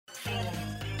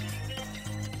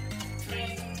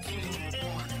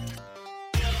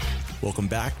Welcome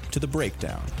back to The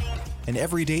Breakdown, an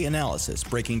everyday analysis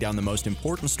breaking down the most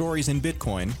important stories in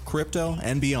Bitcoin, crypto,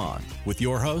 and beyond, with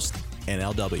your host,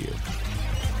 NLW.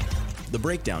 The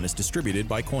Breakdown is distributed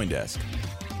by CoinDesk.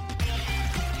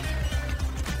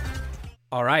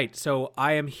 All right, so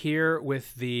I am here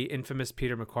with the infamous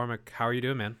Peter McCormack. How are you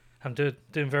doing, man? I'm doing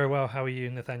very well. How are you,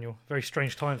 Nathaniel? Very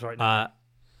strange times right now.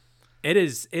 It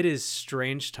is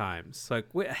strange times. Like,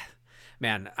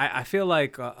 man, I feel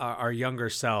like our younger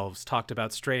selves talked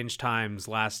about strange times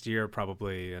last year,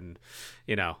 probably, and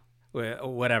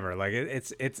whatever. Like,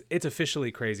 it's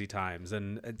officially crazy times,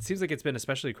 and it seems like it's been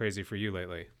especially crazy for you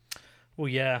lately. Well,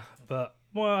 yeah, but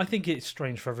I think it's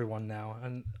strange for everyone now,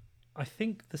 and I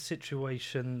think the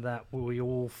situation that we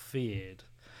all feared.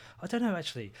 I don't know,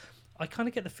 actually. I kind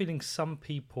of get the feeling some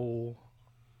people.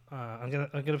 I'm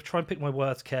gonna try and pick my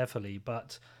words carefully,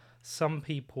 but some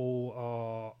people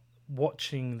are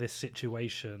watching this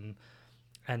situation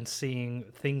and seeing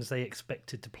things they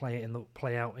expected to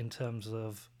play out in terms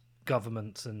of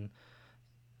governments and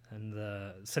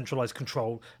centralized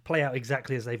control play out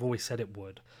exactly as they've always said it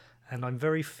would. And I'm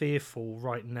very fearful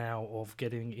right now of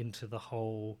getting into the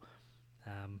whole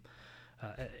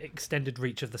extended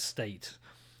reach of the state.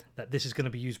 That this is going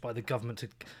to be used by the government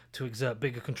to exert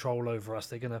bigger control over us.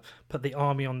 They're going to put the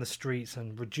army on the streets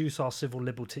and reduce our civil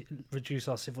liberties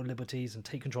and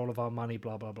take control of our money,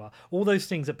 blah, blah, blah. All those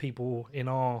things that people in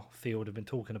our field have been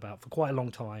talking about for quite a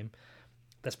long time.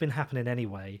 That's been happening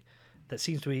anyway. That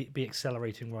seems to be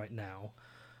accelerating right now.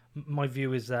 My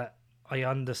view is that I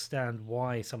understand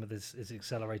why some of this is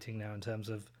accelerating now in terms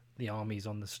of the armies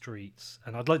on the streets.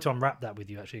 And I'd like to unwrap that with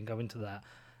you, actually, and go into that.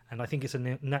 And I think it's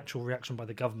a natural reaction by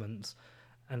the governments.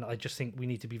 And I just think we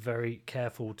need to be very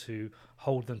careful to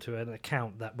hold them to an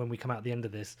account that when we come out at the end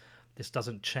of this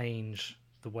doesn't change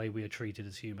the way we are treated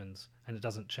as humans. And it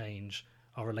doesn't change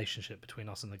our relationship between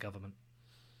us and the government.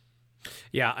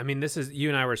 Yeah, I mean, this is, you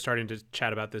and I were starting to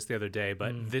chat about this the other day,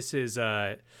 but this is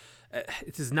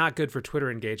not good for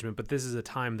Twitter engagement, but this is a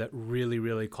time that really,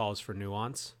 really calls for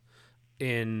nuance.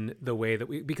 In the way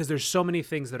that because there's so many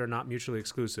things that are not mutually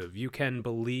exclusive. You can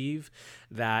believe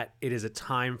that it is a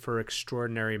time for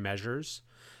extraordinary measures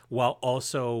while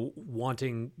also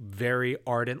wanting very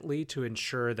ardently to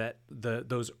ensure that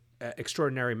those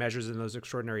extraordinary measures in those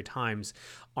extraordinary times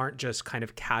aren't just kind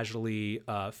of casually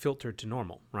filtered to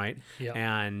normal, right? Yeah.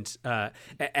 And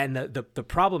the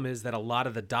problem is that a lot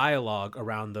of the dialogue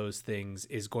around those things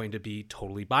is going to be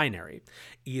totally binary,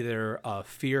 either a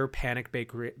fear,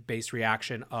 panic-based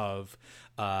reaction of,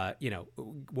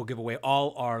 we'll give away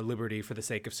all our liberty for the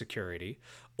sake of security,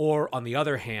 or on the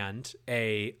other hand,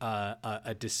 a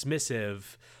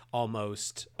dismissive.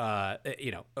 Almost, like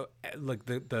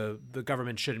the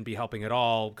government shouldn't be helping at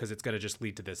all because it's going to just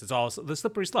lead to this. It's all the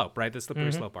slippery slope, right? The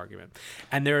slippery slope argument.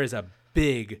 And there is a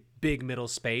big middle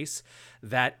space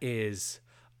that is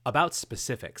about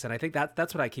specifics. And I think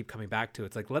that's what I keep coming back to.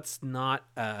 It's like, let's not,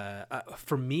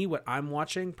 for me, what I'm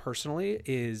watching personally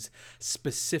is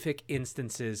specific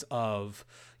instances of,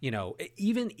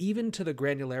 even to the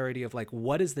granularity of like,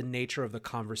 what is the nature of the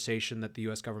conversation that the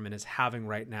U.S. government is having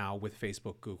right now with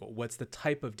Facebook, Google? What's the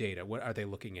type of data? What are they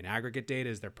looking in aggregate data?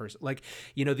 Is there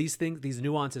these things, these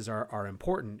nuances are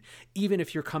important, even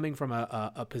if you're coming from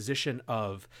a position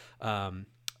of,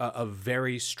 a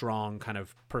very strong kind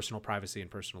of personal privacy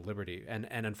and personal liberty. And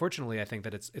unfortunately, I think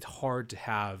that it's hard to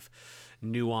have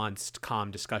nuanced, calm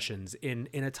discussions in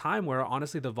a time where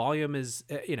honestly the volume is,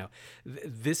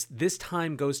 this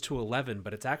time goes to 11,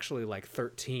 but it's actually like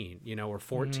 13, or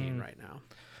 14 right now.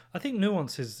 I think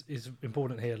nuance is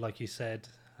important here, like you said.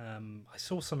 I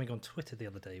saw something on Twitter the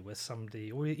other day where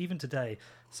somebody, or even today,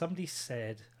 somebody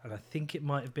said, and I think it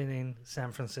might have been in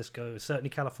San Francisco, certainly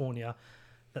California,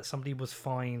 that somebody was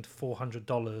fined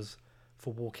 $400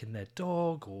 for walking their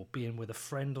dog or being with a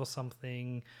friend or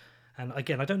something. And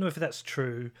again, I don't know if that's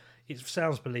true. It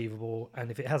sounds believable, and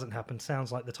if it hasn't happened,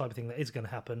 sounds like the type of thing that is going to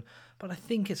happen. But I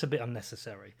think it's a bit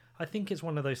unnecessary. I think it's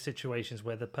one of those situations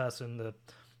where the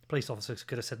police officer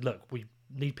could have said, look, we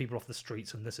need people off the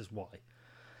streets and this is why.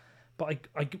 But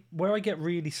where I get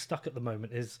really stuck at the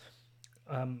moment is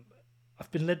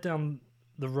I've been led down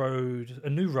a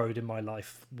new road in my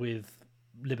life with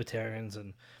libertarians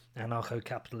and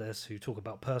anarcho-capitalists who talk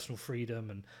about personal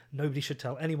freedom and nobody should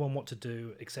tell anyone what to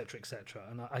do, etc., etc.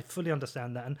 And I fully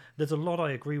understand that, and there's a lot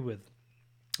I agree with.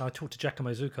 I talked to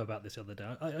Giacomo Zucco about this the other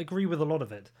day. I agree with a lot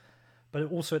of it,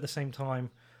 but also at the same time,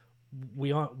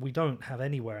 we don't have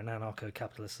anywhere an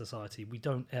anarcho-capitalist society. We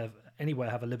don't have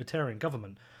anywhere have a libertarian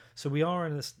government. So we are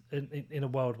in a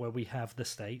world where we have the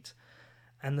state,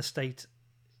 and the state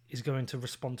is going to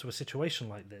respond to a situation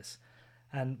like this.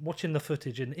 And watching the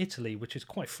footage in Italy, which is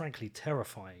quite frankly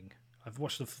terrifying. I've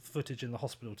watched the footage in the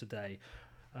hospital today.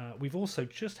 We've also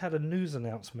just had a news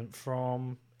announcement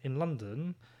from in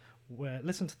London where,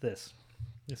 listen to this.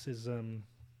 This is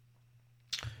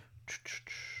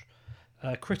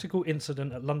a critical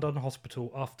incident at London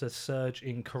hospital after surge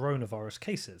in coronavirus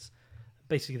cases.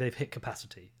 Basically, they've hit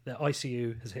capacity. Their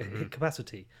ICU has hit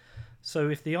capacity. So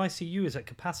if the ICU is at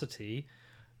capacity,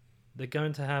 they're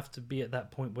going to have to be at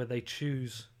that point where they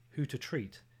choose who to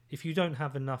treat. If you don't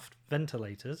have enough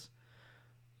ventilators,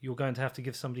 you're going to have to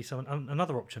give somebody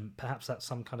another option. Perhaps that's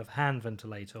some kind of hand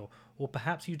ventilator, or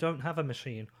perhaps you don't have a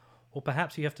machine, or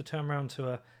perhaps you have to turn around to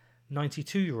a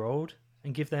 92-year-old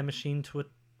and give their machine to a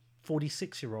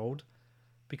 46-year-old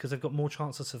because they've got more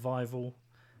chance of survival,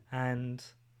 and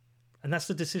that's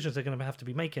the decisions they're going to have to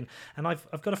be making. And I've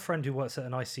got a friend who works at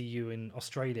an ICU in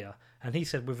Australia, and he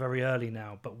said we're very early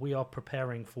now, but we are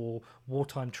preparing for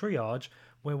wartime triage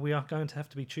where we are going to have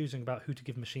to be choosing about who to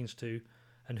give machines to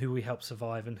and who we help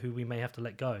survive and who we may have to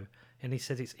let go. And he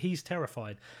said he's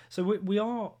terrified. So we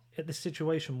are at this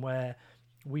situation where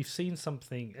we've seen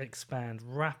something expand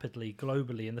rapidly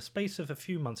globally. In the space of a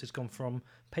few months, it's gone from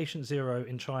patient zero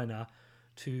in China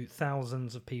to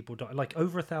thousands of people like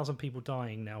over 1,000 people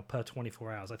dying now per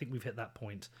 24 hours. I think we've hit that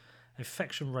point.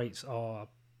 Infection rates are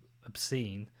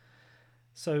obscene.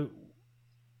 So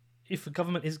if the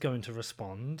government is going to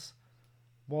respond,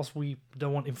 whilst we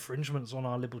don't want infringements on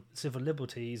our civil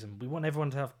liberties and we want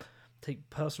everyone to have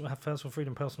personal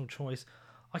freedom, personal choice,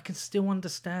 I can still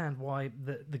understand why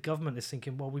the government is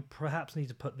thinking, well, we perhaps need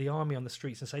to put the army on the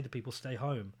streets and say to people, stay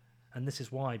home. And this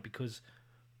is why, because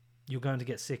you're going to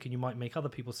get sick and you might make other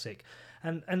people sick.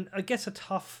 And I guess a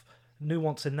tough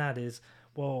nuance in that is,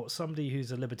 well, somebody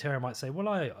who's a libertarian might say, well,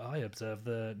 I observe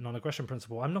the non-aggression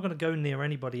principle. I'm not going to go near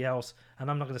anybody else,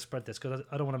 and I'm not going to spread this because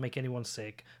I don't want to make anyone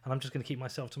sick, and I'm just going to keep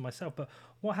myself to myself. But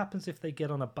what happens if they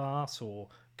get on a bus or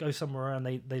go somewhere and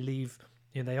they leave,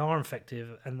 they are infected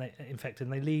and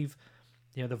they leave,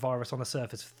 the virus on the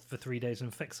surface for 3 days and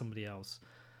infect somebody else?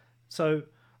 So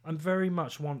I very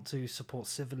much want to support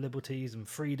civil liberties and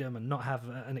freedom and not have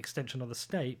an extension of the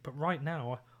state. But right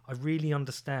now, I really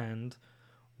understand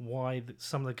why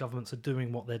some of the governments are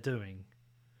doing what they're doing.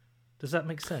 Does that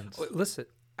make sense? Listen,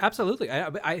 absolutely.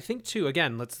 I think too,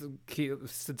 again,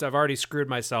 since I've already screwed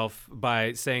myself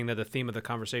by saying that the theme of the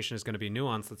conversation is going to be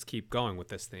nuance, let's keep going with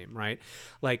this theme, right?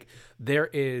 Like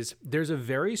there's a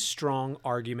very strong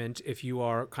argument, if you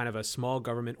are kind of a small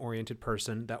government oriented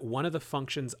person, that one of the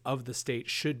functions of the state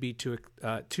should be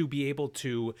to be able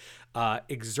to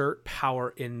exert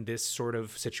power in this sort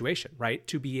of situation, right?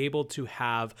 To be able to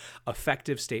have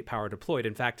effective state power deployed.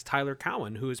 In fact, Tyler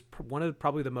Cowen, who is one of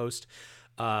probably the most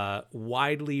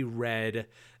widely read,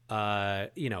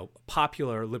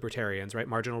 popular libertarians, right?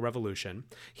 Marginal Revolution.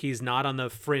 He's not on the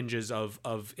fringes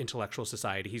of intellectual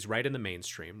society. He's right in the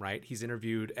mainstream, right? He's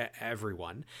interviewed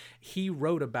everyone. He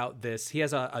wrote about this. He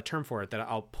has a term for it that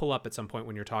I'll pull up at some point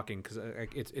when you're talking because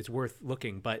it's worth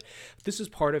looking. But this is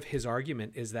part of his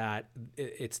argument, is that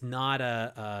it's not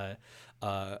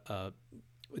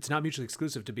it's not mutually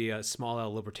exclusive to be a small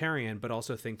L libertarian, but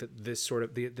also think that this sort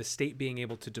of the state being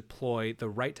able to deploy the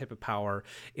right type of power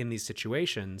in these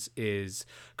situations is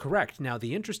correct. Now,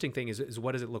 the interesting thing is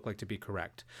what does it look like to be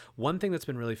correct? One thing that's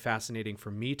been really fascinating for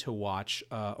me to watch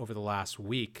over the last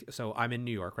week. So I'm in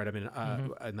New York, right? I'm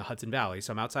in the Hudson Valley.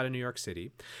 So I'm outside of New York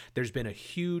City. There's been a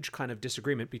huge kind of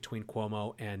disagreement between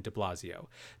Cuomo and de Blasio.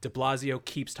 De Blasio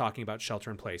keeps talking about shelter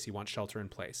in place. He wants shelter in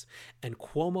place. And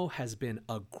Cuomo has been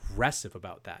aggressive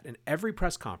about that. In every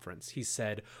press conference, he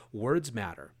said, words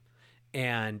matter.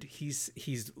 And he's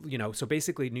so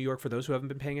basically New York, for those who haven't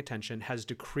been paying attention, has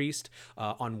decreased.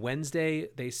 On Wednesday,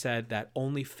 they said that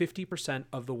only 50%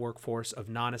 of the workforce of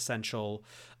non-essential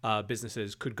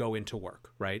businesses could go into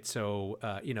work, right? So,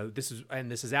 this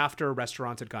is after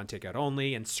restaurants had gone takeout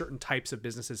only and certain types of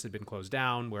businesses had been closed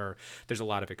down where there's a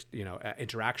lot of,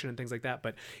 interaction and things like that.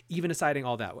 But even aside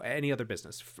all that, any other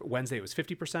business, Wednesday it was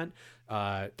 50%,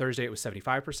 Thursday it was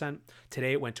 75%,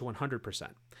 today it went to 100%.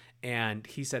 And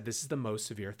he said, this is the most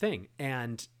severe thing.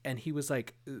 And he was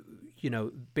like,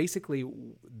 basically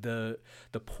the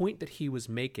point that he was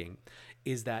making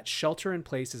is that shelter in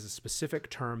place is a specific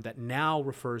term that now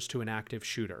refers to an active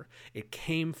shooter. It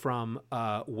came from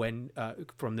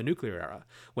the nuclear era,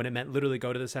 when it meant literally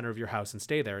go to the center of your house and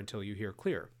stay there until you hear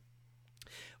clear.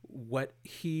 what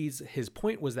his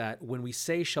point was that when we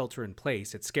say shelter in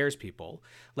place, it scares people.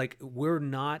 Like, we're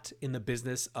not in the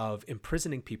business of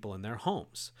imprisoning people in their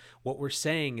homes. What we're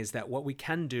saying is that what we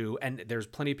can do, and there's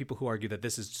plenty of people who argue that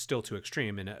this is still too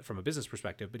extreme from a business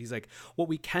perspective, but he's like, what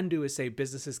we can do is say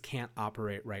businesses can't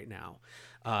operate right now.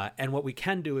 And what we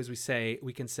can do is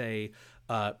we can say,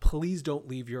 please don't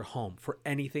leave your home for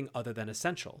anything other than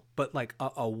essential. But like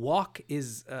a walk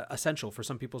is essential for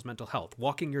some people's mental health.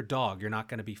 Walking your dog, you're not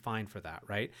going to be fined for that,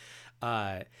 right?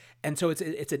 And so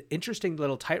it's an interesting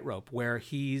little tightrope where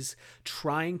he's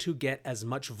trying to get as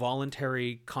much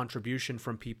voluntary contribution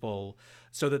from people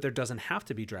so that there doesn't have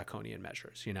to be draconian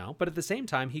measures, you know? But at the same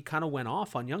time, he kind of went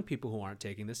off on young people who aren't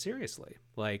taking this seriously.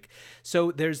 Like,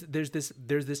 so there's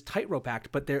this tightrope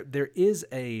act, but there is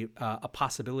a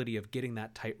possibility of getting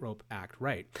that tightrope act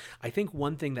right. I think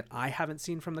one thing that I haven't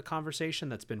seen from the conversation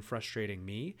that's been frustrating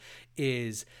me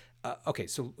is, okay,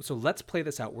 so let's play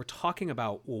this out. We're talking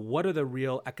about, well, what are the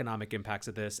real economic impacts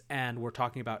of this? And we're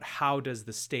talking about how does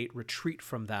the state retreat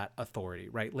from that authority,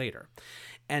 right, later.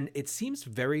 And it seems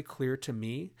very clear to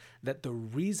me that the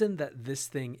reason that this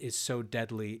thing is so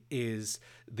deadly is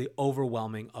the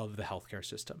overwhelming of the healthcare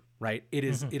system, right? It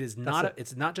is not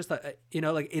it's not just that,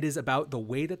 like, it is about the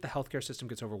way that the healthcare system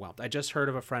gets overwhelmed. I just heard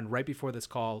of a friend right before this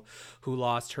call who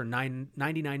lost her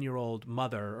 99-year-old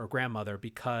mother or grandmother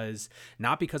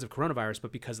not because of coronavirus,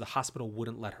 but because the hospital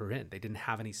wouldn't let her in. They didn't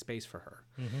have any space for her.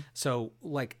 Mm-hmm. So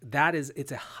like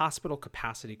it's a hospital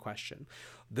capacity question.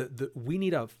 We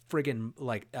need a friggin'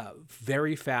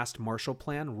 very fast Marshall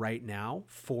Plan right now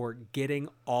for getting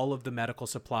all of the medical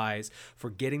supplies, for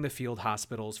getting the field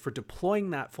hospitals, for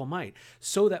deploying that full might,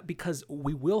 so that, because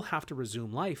we will have to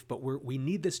resume life, but we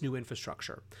need this new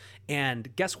infrastructure.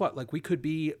 And guess what? Like, we could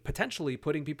be potentially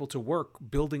putting people to work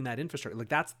building that infrastructure. Like,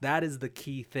 that is the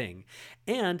key thing.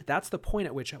 And that's the point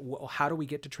at which, how do we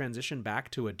get to transition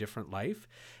back to a different life?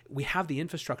 We have the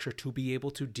infrastructure to be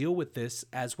able to deal with this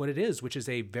as what it is, which is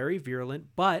a very virulent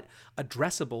but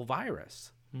addressable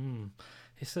virus.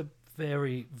 It's a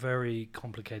very, very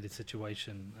complicated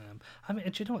situation. I mean,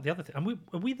 do you know what the other thing?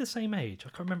 Are we the same age? I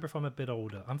can't remember if I'm a bit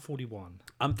older. I'm 41.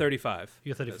 I'm 35.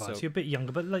 You're 35. So you're a bit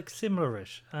younger, but like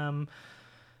similar-ish.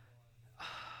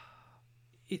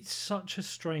 It's such a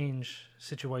strange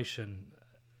situation.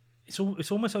 It's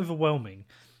almost overwhelming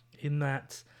in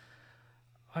that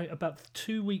about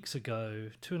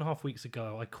 2.5 weeks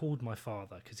ago, I called my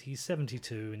father because he's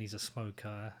 72 and he's a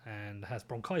smoker and has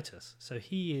bronchitis. So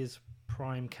he is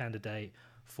prime candidate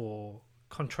for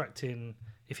contracting,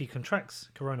 if he contracts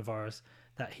coronavirus,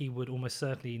 that he would almost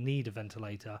certainly need a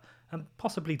ventilator and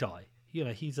possibly die.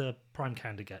 He's a prime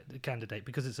candidate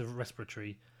because it's a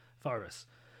respiratory virus.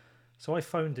 So I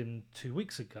phoned him 2.5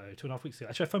 weeks ago.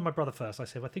 Actually, I phoned my brother first. I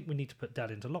said, I think we need to put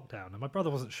Dad into lockdown. And my brother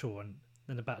wasn't sure. And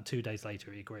then about 2 days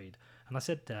later, he agreed. And I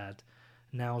said, Dad,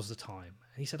 now's the time.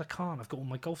 And he said, I can't. I've got all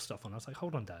my golf stuff on. I was like,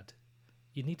 hold on, Dad.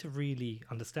 You need to really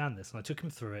understand this. And I took him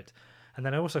through it. And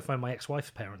then I also phoned my ex-wife's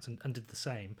parents and did the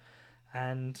same.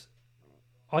 And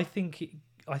I think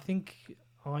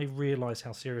I realised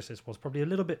how serious this was, probably a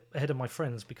little bit ahead of my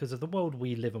friends because of the world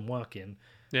we live and work in.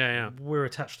 Yeah. We're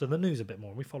attached to the news a bit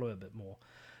more. We follow it a bit more.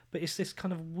 But it's this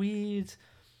kind of weird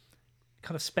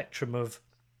kind of spectrum of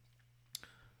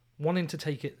wanting to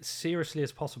take it seriously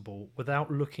as possible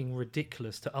without looking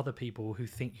ridiculous to other people who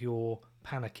think you're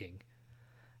panicking.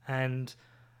 And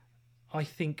I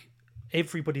think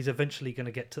everybody's eventually going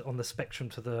to get on the spectrum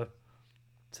to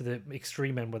the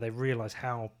extreme end where they realise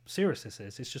how serious this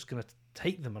is. It's just going to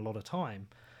take them a lot of time.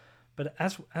 But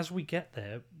as we get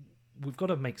there, we've got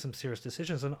to make some serious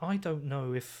decisions. And I don't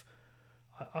know if...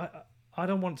 I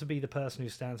don't want to be the person who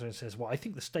stands there and says, well, I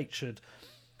think the state should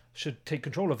take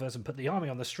control of us and put the army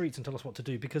on the streets and tell us what to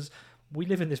do, because we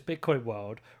live in this Bitcoin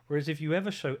world, whereas if you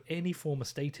ever show any form of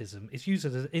statism, it's used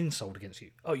as an insult against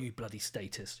you. Oh, you bloody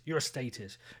statist. You're a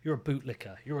statist. You're a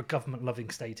bootlicker. You're a government-loving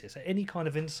statist. Any kind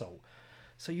of insult.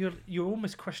 So you're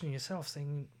almost questioning yourself,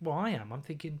 saying, well, I am. I'm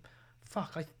thinking,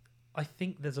 fuck, I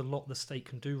think there's a lot the state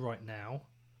can do right now.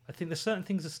 I think there's certain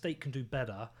things the state can do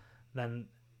better than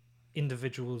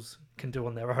individuals can do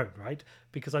on their own, right?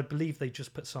 Because I believe they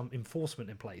just put some enforcement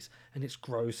in place, and it's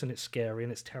gross and it's scary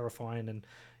and it's terrifying. And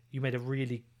you made a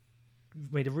really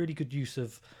good use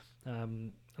of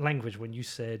language when you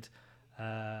said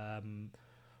how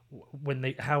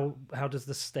does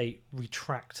the state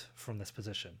retract from this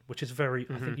position, which is very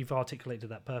I think you've articulated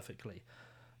that perfectly.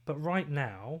 But right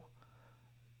now,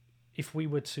 if we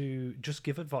were to just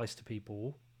give advice to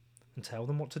people and tell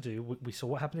them what to do, we saw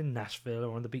what happened in Nashville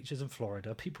or on the beaches in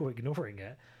Florida. People were ignoring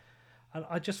it. And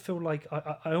I just feel like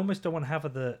I almost don't want to have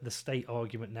the state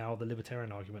argument now, the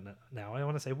libertarian argument now. I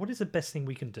want to say, what is the best thing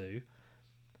we can do?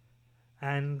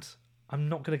 And I'm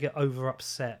not going to get over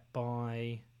upset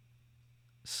by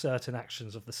certain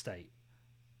actions of the state.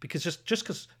 Because just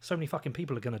because so many fucking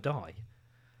people are going to die.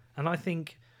 And I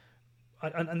think...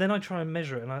 And then I try and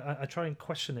measure it, and I try and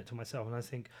question it to myself, and I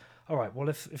think, all right, well,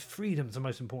 if freedom's the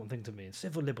most important thing to me, and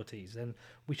civil liberties, then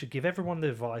we should give everyone the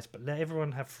advice, but let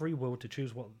everyone have free will to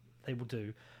choose what they will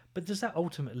do. But does that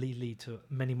ultimately lead to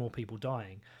many more people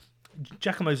dying?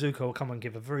 Giacomo Zucco will come and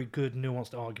give a very good,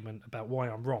 nuanced argument about why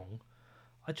I'm wrong.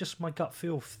 My gut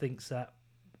feel thinks that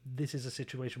this is a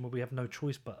situation where we have no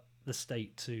choice but the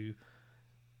state to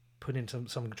put into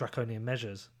some draconian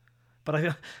measures.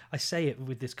 But I say it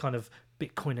with this kind of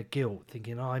Bitcoiner guilt,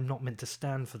 thinking, I'm not meant to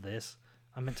stand for this.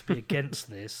 I'm meant to be against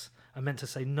this. I'm meant to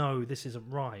say, no, this isn't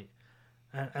right.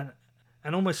 And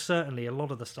almost certainly a lot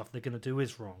of the stuff they're going to do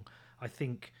is wrong. I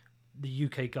think the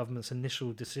UK government's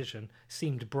initial decision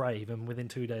seemed brave, and within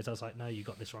 2 days I was like, no, you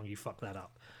got this wrong, you fucked that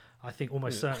up. I think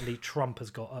almost certainly Trump has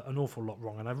got an awful lot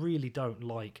wrong, and I really don't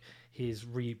like his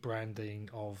rebranding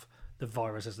of the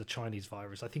virus as the Chinese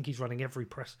virus. I think he's running every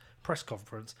press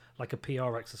conference like a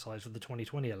PR exercise for the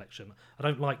 2020 election. I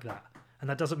don't like that. And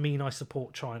that doesn't mean I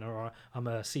support China or I'm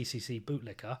a CCC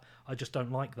bootlicker. I just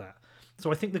don't like that.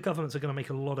 So I think the governments are going to make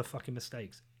a lot of fucking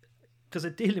mistakes because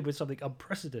they're dealing with something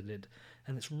unprecedented,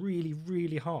 and it's really,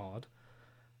 really hard.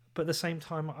 But at the same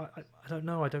time, I don't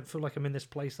know. I don't feel like I'm in this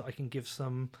place that I can give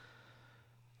some...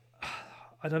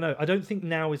 I don't know. I don't think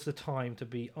now is the time to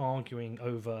be arguing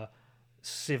over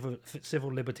civil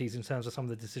liberties in terms of some of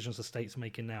the decisions the state's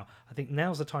making now. I think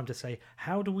now's the time to say,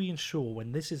 how do we ensure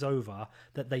when this is over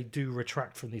that they do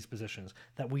retract from these positions,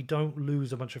 that we don't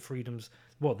lose a bunch of freedoms,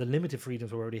 the limited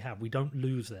freedoms we already have, we don't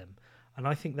lose them. And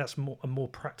I think that's a more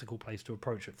practical place to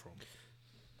approach it from.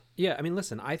 Yeah, I mean,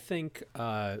 listen, I think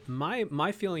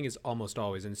my feeling is almost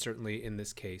always, and certainly in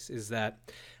this case, is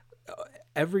that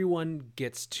everyone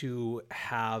gets to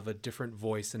have a different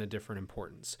voice and a different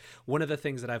importance. One of the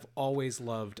things that I've always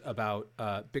loved about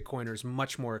Bitcoiners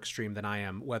much more extreme than I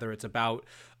am, whether it's about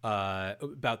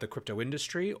the crypto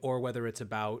industry or whether it's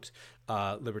about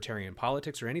libertarian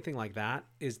politics or anything like that,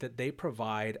 is that they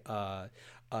provide an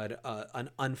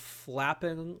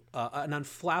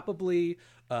unflappably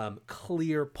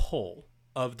clear pull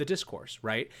of the discourse,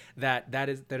 right? That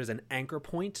is an anchor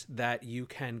point that you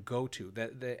can go to.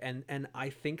 And I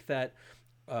think that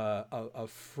a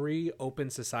free, open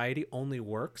society only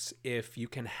works if you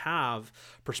can have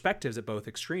perspectives at both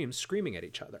extremes screaming at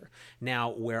each other.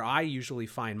 Now, where I usually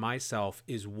find myself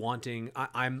is wanting,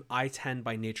 I tend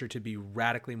by nature to be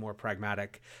radically more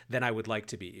pragmatic than I would like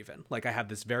to be even. Like I have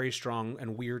this very strong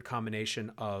and weird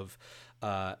combination of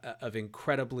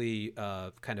incredibly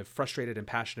kind of frustrated and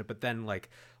passionate, but then like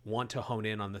want to hone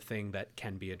in on the thing that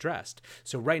can be addressed.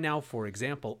 So right now, for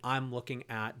example, I'm looking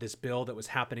at this bill that was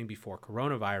happening before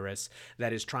coronavirus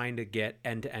that is trying to get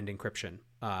end-to-end encryption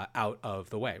out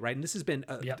of the way, right? And this has been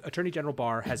Attorney General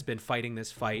Barr has been fighting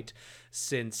this fight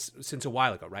since a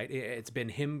while ago, right? It's been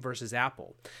him versus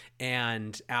Apple,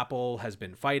 and Apple has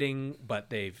been fighting,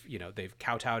 but they've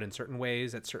kowtowed in certain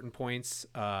ways at certain points,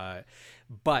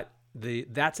 but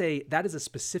that is a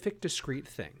specific discrete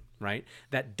thing, right?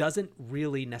 That doesn't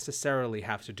really necessarily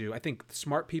have to do. I think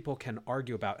smart people can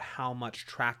argue about how much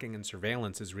tracking and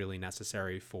surveillance is really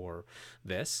necessary for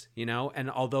this,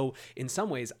 and although in some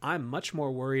ways I'm much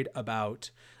more worried about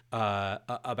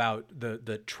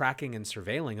the tracking and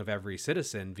surveilling of every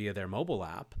citizen via their mobile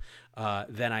app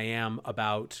than I am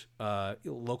about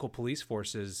local police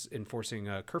forces enforcing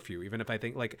a curfew, even if I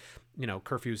think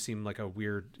curfews seem like a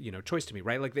weird choice to me,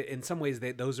 right? Like in some ways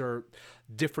those are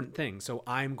different things. So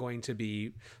I'm going to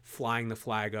be flying the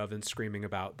flag of and screaming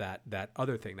about that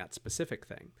other thing, that specific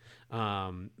thing.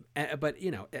 But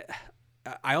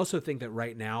I also think that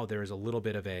right now there is a little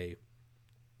bit of a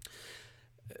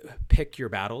pick your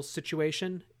battles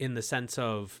situation, in the sense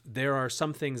of there are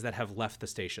some things that have left the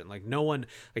station. Like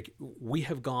we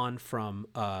have gone from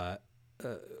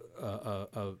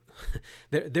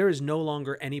there is no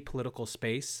longer any political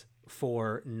space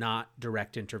for not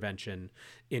direct intervention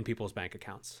in people's bank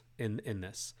accounts in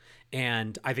this.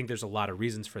 And I think there's a lot of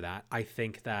reasons for that. I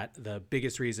think that the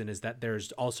biggest reason is that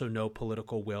there's also no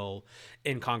political will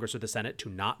in Congress or the Senate to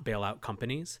not bail out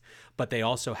companies, but they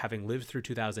also, having lived through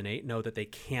 2008, know that they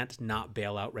can't not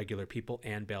bail out regular people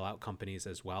and bail out companies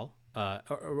as well.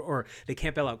 Or they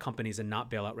can't bail out companies and not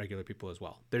bail out regular people as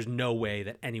well. There's no way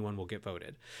that anyone will get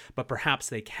voted, but perhaps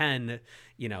they can,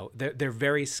 they're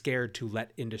very scared to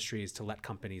let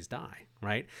companies die,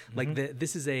 right? Like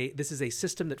this is a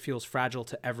system that feels fragile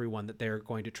to everyone that they're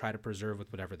going to try to preserve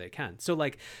with whatever they can. So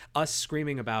like us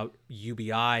screaming about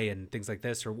UBI and things like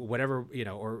this, or whatever,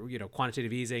 or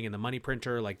quantitative easing and the money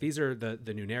printer, like these are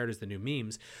the new narratives, the new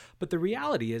memes. But the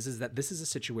reality is that this is a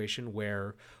situation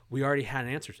where we already had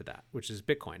an answer to that, which is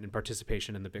Bitcoin and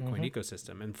participation in the Bitcoin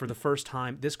ecosystem. And for the first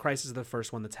time, this crisis is the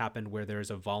first one that's happened where there's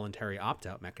a voluntary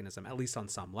opt-out mechanism, at least on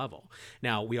some level.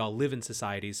 Now, we all live in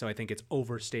society, so I think it's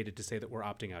overstated to say that we're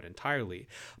opting out entirely.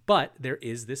 But there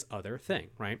is this other thing,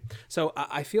 right? So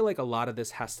I feel like a lot of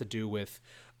this has to do with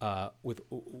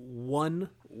one,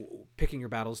 picking your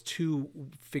battles, two,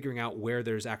 figuring out where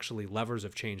there's actually levers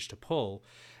of change to pull.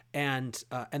 And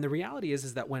the reality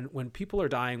is that when people are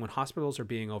dying, when hospitals are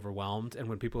being overwhelmed, and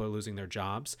when people are losing their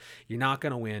jobs, you're not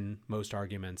going to win most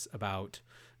arguments about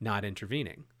not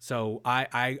intervening. So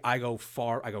I go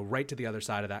right to the other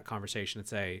side of that conversation and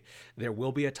say there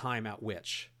will be a time at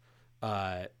which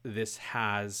this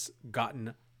has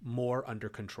gotten more under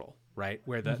control, right?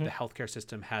 Where the healthcare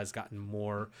system has gotten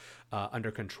more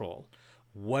under control.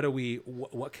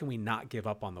 What can we not give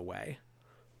up on the way?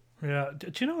 Yeah.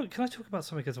 Do you know what? Can I talk about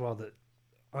something as well that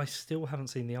I still haven't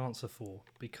seen the answer for?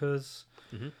 Because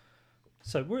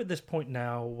so we're at this point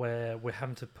now where we're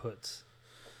having to put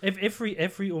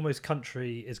every almost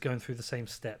country is going through the same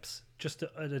steps, just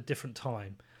at a different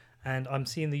time. And I'm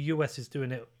seeing the US is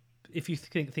doing it. If you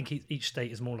think each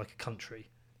state is more like a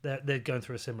country, they're going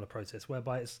through a similar process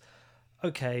whereby it's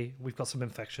okay. We've got some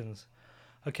infections.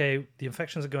 Okay, the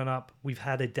infections are going up. We've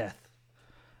had a death.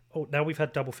 Oh, now we've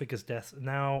had double figures deaths.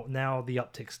 Now the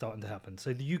uptick's starting to happen.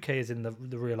 So the UK is in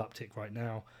the real uptick right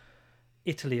now.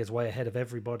 Italy is way ahead of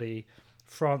everybody.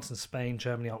 France and Spain,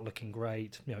 Germany aren't looking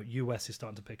great. US is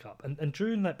starting to pick up. And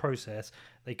during that process,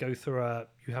 they go through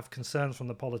you have concerns from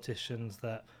the politicians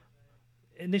that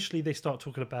initially they start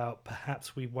talking about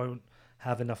perhaps we won't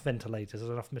have enough ventilators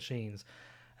or enough machines.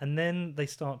 And then they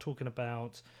start talking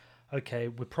about, okay,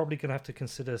 we're probably going to have to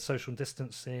consider social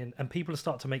distancing, and people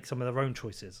start to make some of their own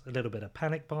choices. A little bit of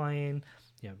panic buying,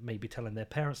 maybe telling their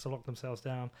parents to lock themselves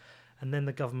down. And then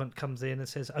the government comes in and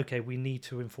says, okay, we need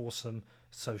to enforce some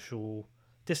social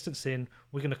distancing.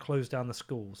 We're going to close down the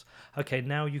schools. Okay,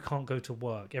 now you can't go to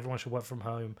work. Everyone should work from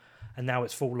home. And now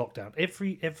it's full lockdown.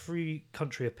 Every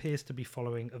country appears to be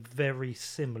following a very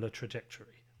similar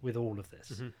trajectory with all of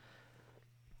this,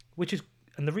 which is,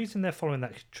 and the reason they're following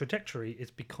that trajectory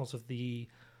is because of the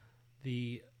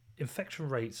infection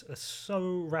rates are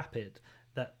so rapid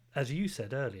that, as you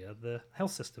said earlier, the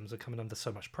health systems are coming under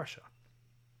so much pressure.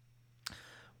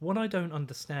 What I don't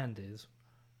understand is,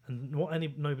 and what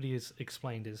nobody has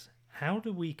explained is, how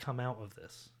do we come out of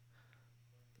this?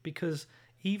 Because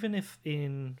even if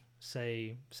in,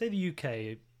 say the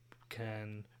UK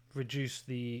can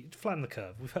flatten the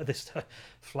curve. We've heard this term,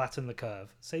 flatten the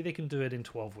curve. Say they can do it in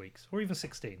 12 weeks or even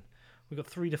 16. We've got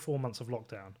 3 to 4 months of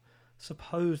lockdown.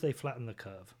 Suppose they flatten the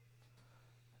curve.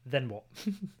 Then what?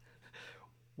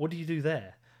 What do you do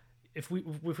there? If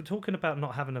we're talking about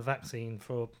not having a vaccine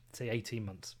for, say, 18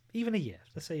 months, even a year,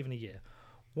 let's say even a year,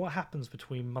 what happens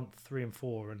between month 3 and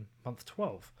 4 and month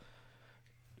 12?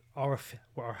 Are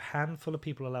a handful of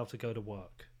people allowed to go to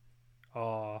work?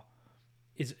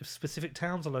 Is specific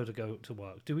towns allowed to go to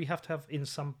work? Do we have to have in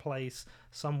some place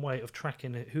some way of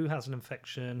tracking who has an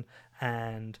infection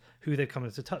and who they're coming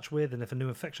into touch with? And if a new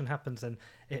infection happens, then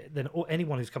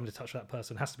anyone who's coming to touch with that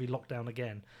person has to be locked down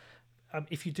again.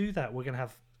 If you do that, we're going to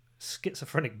have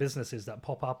schizophrenic businesses that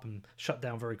pop up and shut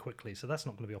down very quickly. So that's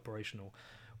not going to be operational.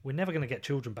 We're never going to get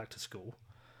children back to school.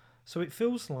 So it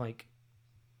feels like,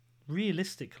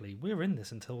 realistically, we're in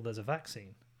this until there's a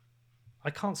vaccine.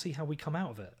 I can't see how we come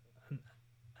out of it.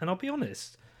 And I'll be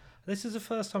honest, this is the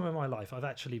first time in my life I've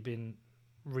actually been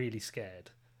really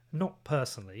scared. Not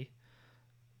personally,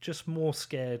 just more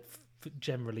scared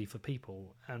generally for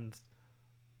people and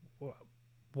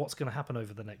what's going to happen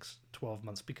over the next 12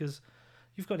 months. Because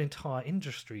you've got entire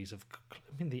industries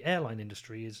the airline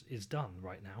industry is done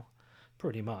right now,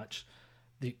 pretty much.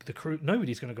 The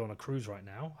nobody's going to go on a cruise right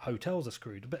now. Hotels are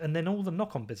screwed. And then all the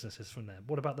knock-on businesses from there.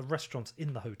 What about the restaurants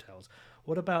in the hotels?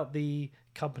 What about the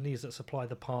companies that supply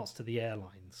the parts to the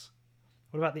airlines?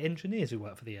 What about the engineers who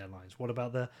work for the airlines? What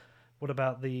about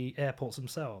the airports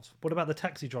themselves? What about the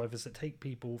taxi drivers that take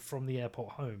people from the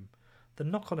airport home? The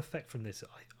knock-on effect from this,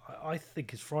 I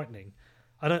think, is frightening.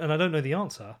 I don't know the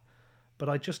answer, but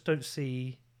I just don't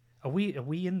see. Are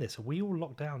we in this? Are we all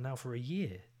locked down now for a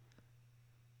year?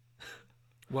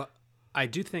 Well, I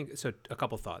do think so. A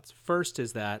couple thoughts. First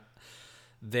is that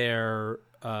there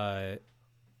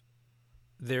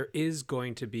there is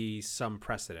going to be some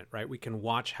precedent, right? We can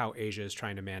watch how Asia is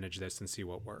trying to manage this and see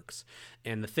what works.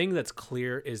 And the thing that's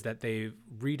clear is that they've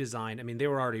redesigned. I mean, they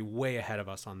were already way ahead of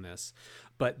us on this,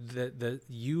 but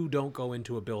you don't go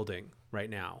into a building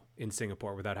right now in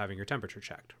Singapore without having your temperature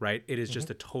checked, right? It is just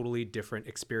a totally different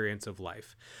experience of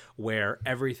life where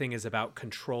everything is about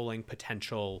controlling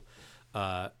potential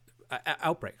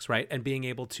outbreaks, right? And being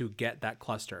able to get that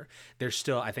cluster.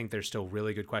 I think there's still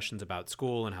really good questions about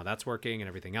school and how that's working and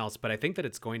everything else. But I think that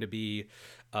it's going to be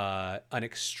an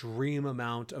extreme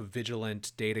amount of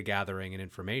vigilant data gathering and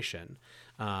information.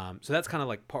 So that's kind of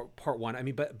like part one. I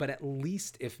mean, but at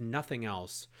least if nothing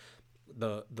else,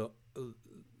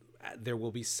 there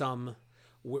will be some.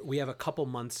 We have a couple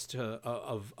months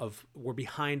we're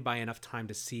behind by enough time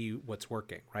to see what's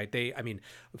working, right? I mean,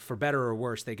 for better or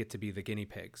worse, they get to be the guinea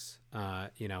pigs,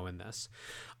 in this.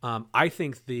 I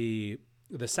think the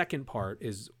second part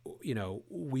is,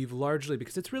 we've largely,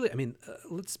 because it's really, I mean,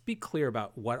 let's be clear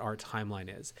about what our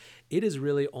timeline is. It has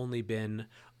really only been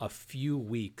a few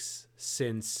weeks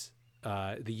since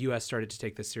the U.S. started to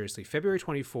take this seriously. February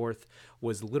 24th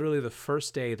was literally the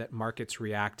first day that markets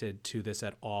reacted to this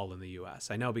at all in the U.S.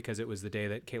 I know because it was the day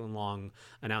that Caitlin Long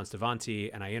announced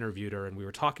Avanti, and I interviewed her, and we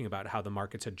were talking about how the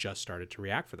markets had just started to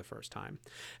react for the first time.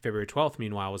 February 12th,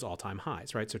 meanwhile, was all-time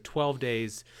highs, right? So 12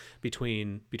 days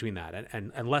between that,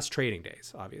 and less trading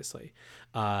days, obviously.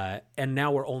 And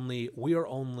now we're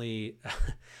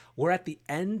at the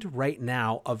end right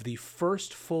now of the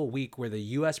first full week where the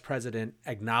U.S. president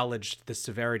acknowledged the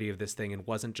severity of this thing and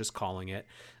wasn't just calling it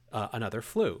another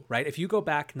flu, right? If you go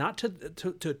back not to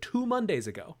 2 Mondays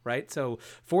ago, right? So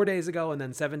 4 days ago and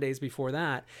then 7 days before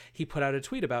that, he put out a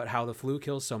tweet about how the flu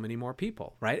kills so many more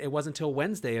people, right? It wasn't until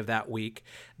Wednesday of that week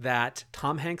that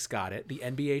Tom Hanks got it, the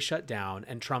NBA shut down,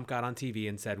 and Trump got on TV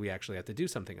and said, we actually have to do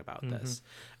something about this.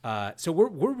 So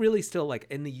we're really still, like,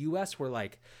 in the U.S., we're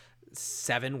like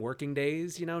 7 working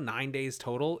days, 9 days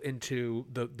total into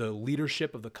the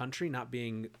leadership of the country not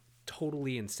being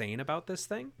totally insane about this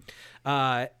thing.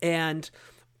 And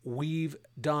we've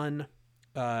done,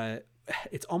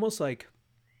 it's almost like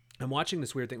I'm watching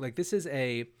this weird thing. Like,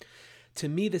 to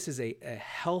me, this is a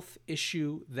health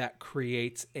issue that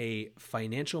creates a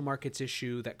financial markets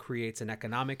issue, that creates an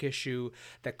economic issue,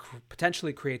 that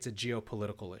potentially creates a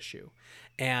geopolitical issue.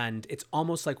 And it's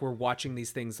almost like we're watching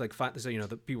these things like,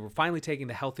 the people are finally taking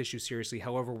the health issue seriously.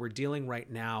 However, we're dealing right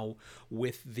now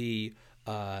with the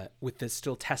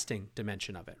still testing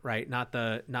dimension of it, right? Not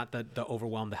the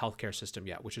overwhelm the healthcare system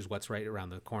yet, which is what's right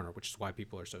around the corner, which is why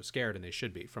people are so scared, and they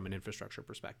should be from an infrastructure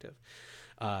perspective.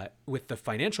 With the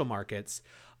financial markets,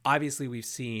 obviously we've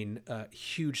seen a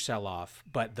huge sell-off,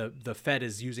 but the Fed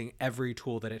is using every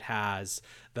tool that it has.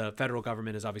 The federal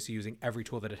government is obviously using every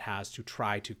tool that it has to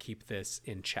try to keep this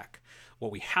in check.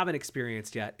 What we haven't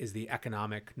experienced yet is the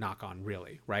economic knock-on,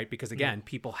 really, right? Because again,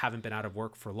 people haven't been out of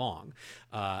work for long.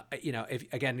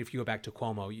 If you go back to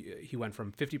Cuomo, he went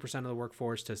from 50% of the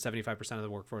workforce to 75% of the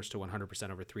workforce to 100%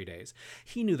 over 3 days.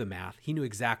 He knew the math. He knew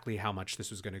exactly how much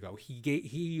this was going to go. He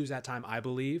used that time, I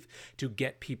believe, to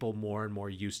get people more and more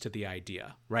used to the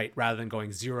idea, right? Rather than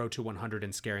going 0 to 100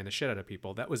 and scaring the shit out of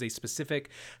people. That was a specific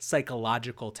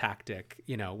psychological tactic,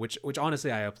 which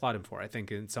honestly I applaud him for. I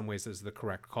think in some ways this is the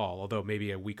correct call, although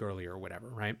maybe a week earlier or whatever,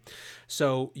 right?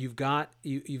 So you've got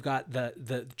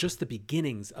the just the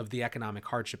beginnings of the economic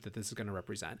hardship that this is going to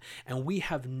represent, and we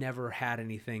have never had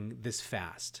anything this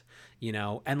fast,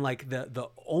 and like the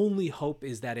only hope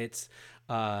is that it's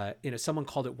someone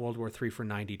called it World War III for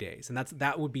 90 days. And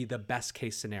that would be the best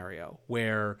case scenario,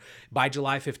 where by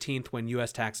July 15th, when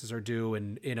U.S. taxes are due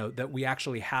and, that we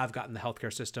actually have gotten the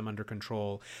healthcare system under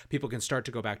control, people can start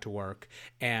to go back to work.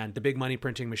 And the big money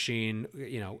printing machine,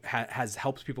 has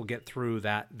helped people get through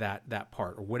that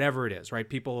part, or whatever it is, right?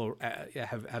 People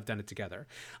have done it together.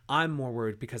 I'm more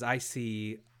worried because I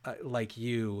see, like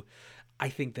you, I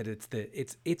think that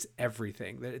it's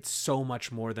everything, that it's so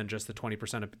much more than just the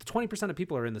 20% of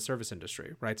people are in the service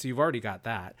industry, right? So you've already got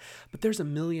that, but there's a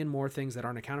million more things that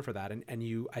aren't accounted for that. And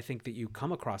I think that you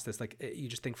come across this, like, you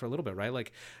just think for a little bit, right?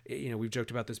 Like, we've joked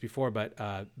about this before, but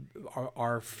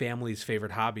our family's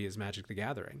favorite hobby is Magic the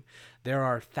Gathering. There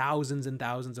are thousands and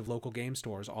thousands of local game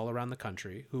stores all around the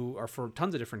country who are for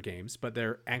tons of different games, but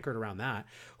they're anchored around that,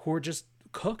 who are just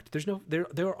cooked.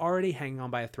 They're already hanging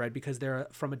on by a thread because they're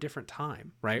from a different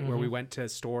time, right? Where we went to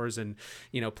stores and,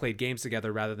 played games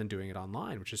together rather than doing it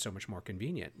online, which is so much more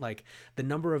convenient. Like the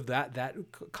number of that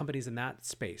companies in that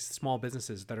space, small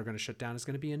businesses that are going to shut down is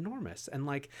going to be enormous. And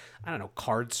like, I don't know,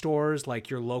 card stores, like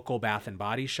your local Bath and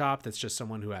Body Shop, that's just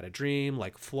someone who had a dream,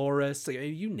 like florists, like,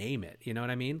 you name it. You know what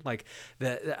I mean? Like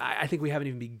I think we haven't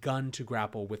even begun to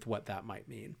grapple with what that might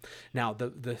mean. Now,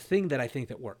 the thing that I think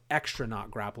that we're extra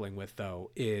not grappling with,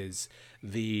 though, is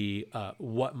the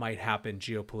what might happen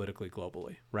geopolitically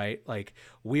globally, right? Like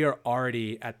we are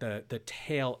already at the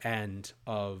tail end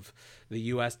of the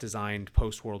U.S. designed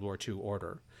post-World War II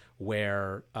order,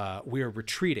 where we are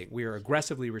retreating. We are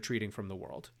aggressively retreating from the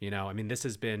world. I mean, this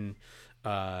has been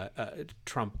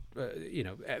Trump,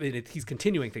 he's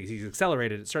continuing things. He's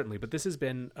accelerated it, certainly, but this has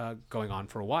been going on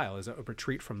for a while, as a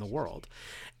retreat from the world.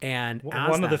 And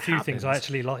one of the few things I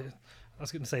actually like, I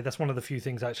was going to say, that's one of the few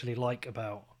things I actually like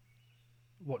about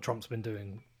what Trump's been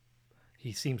doing.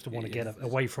 He seems to want to get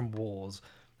away from wars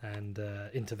and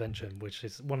intervention, which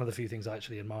is one of the few things I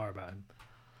actually admire about him.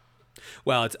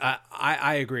 Well,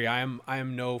 I agree. I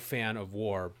am no fan of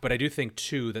war, but I do think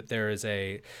too that there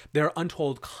are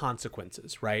untold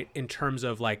consequences, right? In terms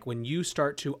of like when you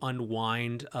start to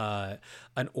unwind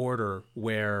an order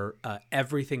where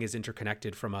everything is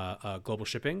interconnected from a global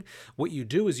shipping, what you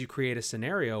do is you create a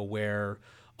scenario where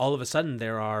all of a sudden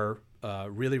there are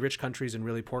really rich countries and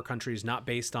really poor countries, not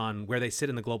based on where they sit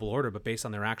in the global order, but based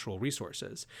on their actual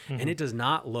resources. And it does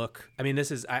not look, I mean,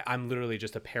 I'm literally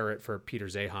just a parrot for Peter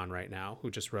Zahan right now,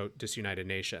 who just wrote Disunited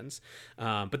Nations.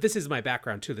 But this is my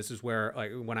background too. This is where,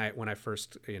 like, when I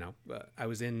first, I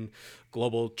was in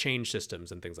global change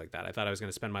systems and things like that. I thought I was going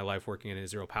to spend my life working in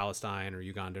Israel, Palestine, or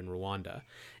Uganda and Rwanda.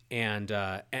 And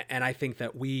I think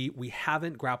that we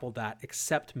haven't grappled that,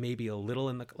 except maybe a little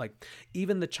in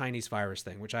even the Chinese virus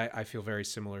thing, which I feel very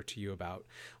similar to you about.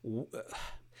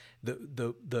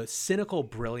 The cynical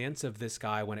brilliance of this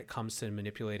guy when it comes to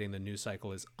manipulating the news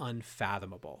cycle is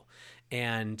unfathomable.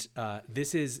 And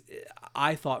this is,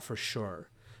 I thought for sure,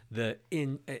 the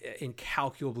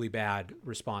incalculably bad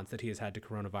response that he has had to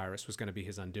coronavirus was going to be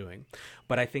his undoing.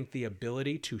 But I think the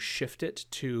ability to shift it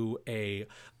to a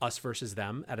us versus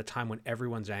them at a time when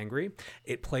everyone's angry,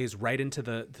 it plays right into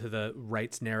the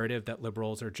right's narrative that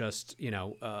liberals are just,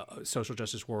 social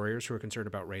justice warriors who are concerned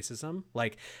about racism.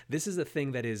 Like, this is a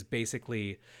thing that is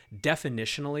basically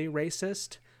definitionally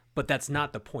racist, but that's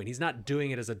not the point. He's not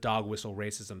doing it as a dog whistle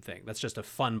racism thing. That's just a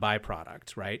fun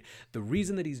byproduct, right? The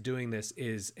reason that he's doing this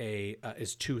is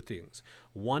two things.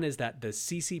 One is that the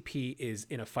CCP is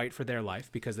in a fight for their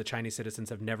life because the Chinese citizens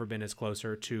have never been as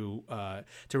closer to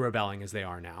rebelling as they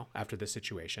are now after this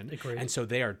situation. Agreed. And so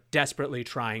they are desperately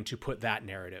trying to put that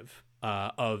narrative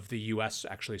of the U.S.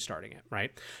 actually starting it,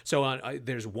 right? So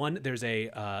there's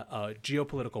a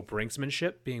geopolitical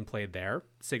brinksmanship being played there,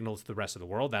 signals to the rest of the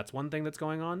world. That's one thing that's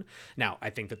going on. Now,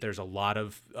 I think that there's a lot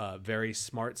of very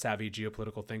smart, savvy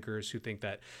geopolitical thinkers who think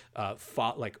that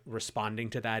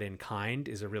responding to that in kind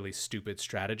is a really stupid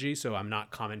strategy. So I'm not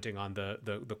commenting on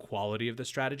the quality of the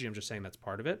strategy. I'm just saying that's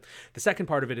part of it. The second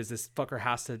part of it is this fucker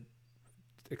has to,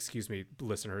 excuse me,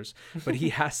 listeners, but he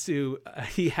has to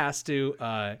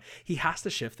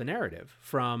shift the narrative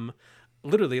from,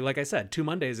 literally, like I said, 2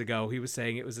 Mondays ago, he was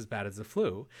saying it was as bad as the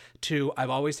flu, to I've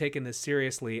always taken this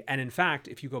seriously. And in fact,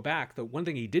 if you go back, the one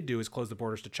thing he did do is close the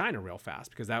borders to China real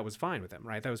fast, because that was fine with him,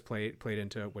 right? That was played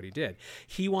into what he did.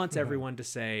 He wants everyone to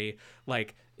say,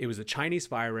 like, it was a Chinese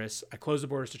virus, I closed the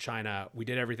borders to China, we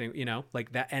did everything,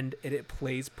 like that, and it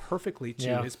plays perfectly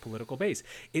to his political base.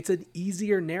 It's an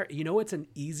easier it's an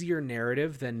easier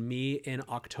narrative than me in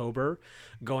October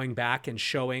going back and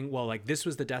showing, well, like, this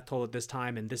was the death toll at this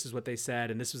time, and this is what they said,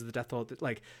 and this was the death toll.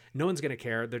 Like, no one's gonna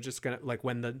care. They're just gonna, like,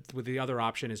 with the other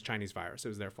option is Chinese virus, it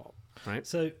was their fault, right?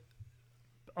 So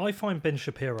I find Ben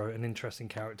Shapiro an interesting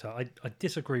character. I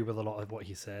disagree with a lot of what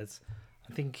he says.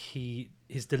 I think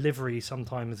his delivery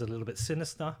sometimes is a little bit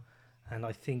sinister, and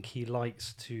I think he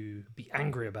likes to be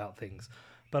angry about things.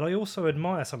 But I also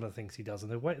admire some of the things he does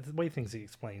and the way things he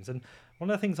explains. And one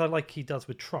of the things I like he does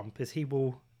with Trump is he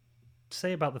will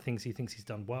say about the things he thinks he's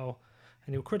done well,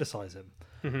 and he'll criticize him.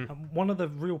 And one of the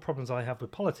real problems I have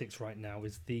with politics right now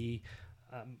is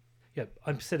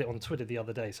I said it on Twitter the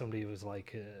other day. Somebody was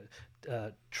like,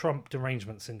 Trump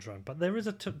derangement syndrome. But there is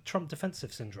a Trump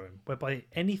defensive syndrome, whereby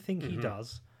anything he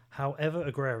does, however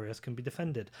egregious, can be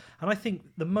defended. And I think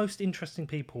the most interesting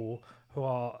people who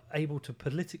are able to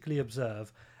politically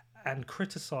observe and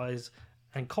criticize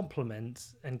and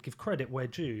compliment and give credit where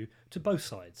due to both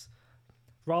sides,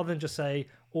 rather than just say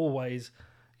always,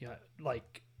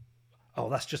 like, oh,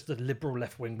 that's just the liberal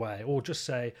left-wing way, or just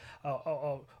say,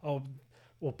 or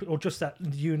just that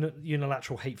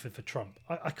unilateral hatred for Trump.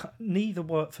 I can't, neither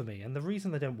work for me, and the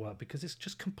reason they don't work because it's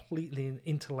just completely and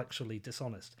intellectually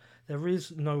dishonest. There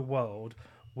is no world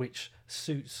which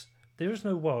suits. There is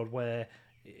no world where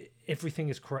everything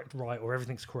is correct right or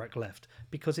everything's correct left,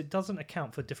 because it doesn't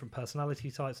account for different personality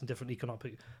types and different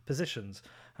economic positions.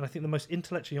 And I think the most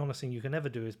intellectually honest thing you can ever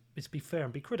do is be fair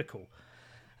and be critical.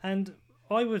 And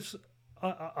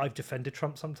I've defended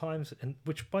Trump sometimes, and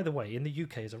which, by the way, in the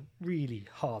UK is a really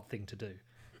hard thing to do.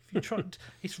 If you try,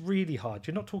 it's really hard.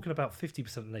 You're not talking about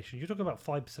 50% of the nation. You're talking about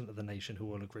 5% of the nation who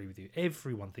will agree with you.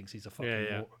 Everyone thinks he's a fucking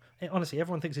moron. Honestly,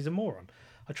 everyone thinks he's a moron.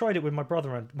 I tried it with my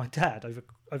brother and my dad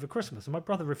over Christmas, and my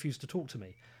brother refused to talk to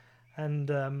me.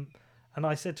 And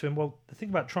I said to him, well, the thing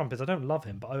about Trump is I don't love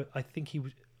him, but I think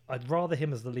I'd rather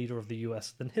him as the leader of the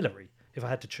US than Hillary if I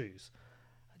had to choose.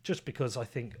 Just because I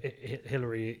think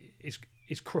Hillary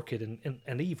is crooked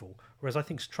and evil, whereas I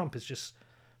think Trump is just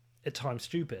at times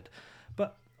stupid.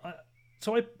 But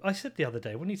I said the other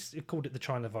day when he called it the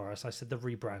China virus, I said the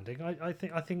rebranding.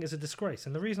 I think it's a disgrace,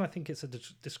 and the reason I think it's a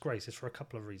disgrace is for a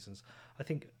couple of reasons. I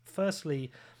think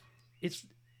firstly,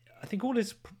 I think all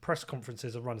his press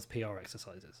conferences are run as PR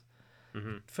exercises.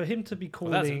 Mm-hmm. For him to be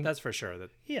calling, that's for sure.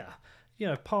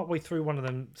 Partway through one of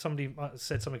them, somebody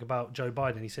said something about Joe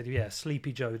Biden. He said, "Yeah,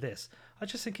 Sleepy Joe." This, I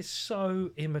just think it's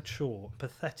so immature,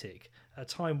 pathetic. At a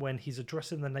time when he's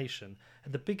addressing the nation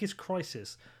at the biggest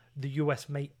crisis the US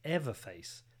may ever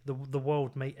face, the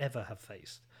world may ever have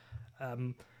faced,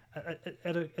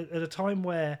 at a time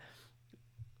where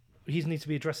he needs to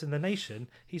be addressing the nation,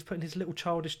 he's putting his little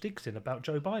childish digs in about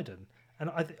Joe Biden, and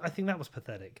I think that was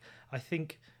pathetic. I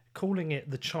think calling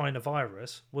it the China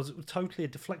virus was totally a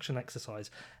deflection exercise,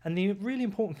 and the really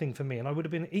important thing for me, and I would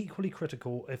have been equally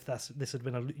critical if this had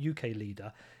been a UK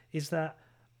leader, is that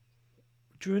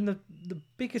during the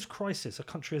biggest crisis a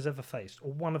country has ever faced,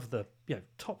 or one of the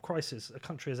top crises a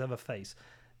country has ever faced,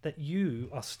 that you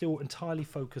are still entirely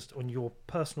focused on your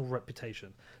personal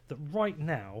reputation. That right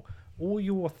now, all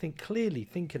you're clearly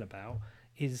thinking about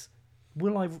is,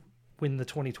 will I win the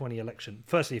 2020 election?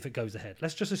 Firstly, if it goes ahead.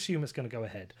 Let's just assume it's going to go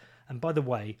ahead. And by the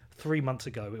way, 3 months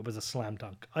ago, it was a slam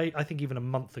dunk. I think even a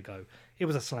month ago, it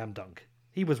was a slam dunk.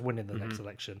 He was winning the next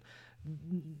election.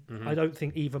 Mm-hmm. I don't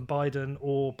think even Biden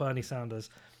or Bernie Sanders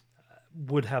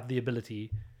would have the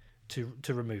ability to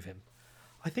remove him.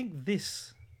 I think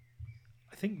this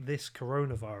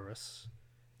coronavirus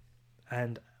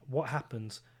and what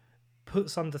happens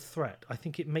puts under threat. I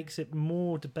think it makes it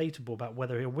more debatable about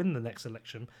whether he'll win the next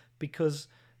election, because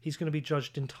he's going to be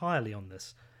judged entirely on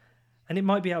this, and it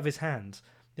might be out of his hands.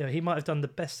 He might have done the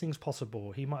best things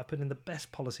possible. He might have put in the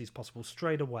best policies possible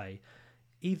straight away.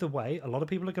 Either way, a lot of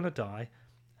people are going to die,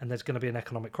 and there's going to be an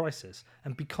economic crisis.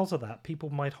 And because of that, people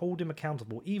might hold him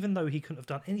accountable, even though he couldn't have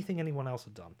done anything anyone else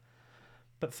had done.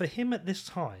 But for him at this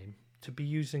time to be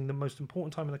using the most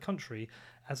important time in the country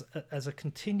as a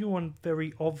continual and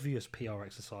very obvious PR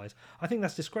exercise, I think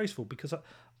that's disgraceful, because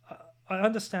I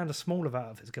understand a small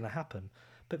amount of it's going to happen.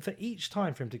 But for each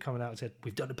time for him to come out and say,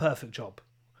 we've done a perfect job.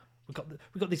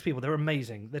 We've got these people, they're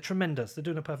amazing, they're tremendous, they're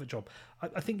doing a perfect job.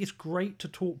 I think it's great to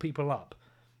talk people up.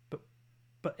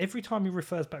 But every time he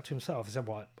refers back to himself, he said,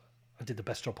 well, I did the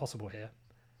best job possible here.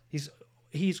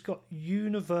 He's got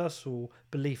universal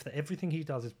belief that everything he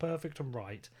does is perfect and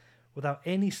right, without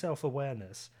any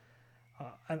self-awareness.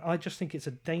 And I just think it's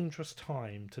a dangerous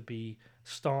time to be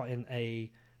starting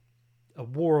a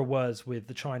war of words with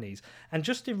the Chinese. And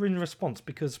just in response,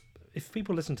 because if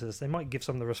people listen to this, they might give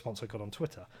some of the response I got on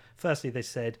Twitter. Firstly, they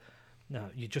said, no,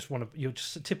 you're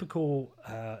just a typical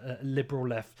liberal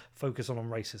left focus on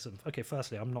racism. Okay,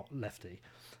 firstly, I'm not lefty.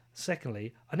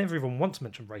 Secondly, I never even once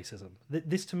mentioned racism.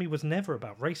 This to me was never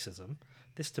about racism.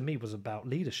 This to me was about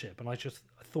leadership, and I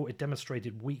thought it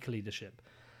demonstrated weak leadership.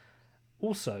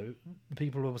 Also,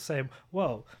 people were saying,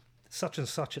 well, such and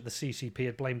such at the CCP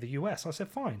had blamed the US. I said,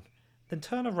 fine. Then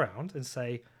turn around and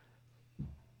say,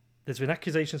 there's been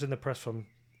accusations in the press from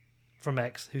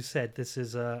X who said this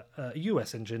is a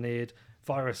US engineered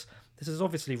virus. This is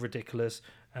obviously ridiculous,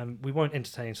 and we won't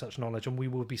entertain such knowledge, and we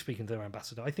will be speaking to their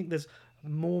ambassador. I think there's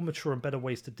more mature and better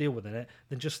ways to deal with it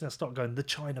than just start going the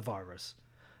China virus.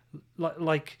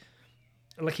 Like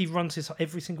he runs his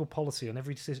every single policy and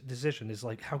every decision is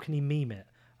like, how can he meme it?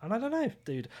 And I don't know,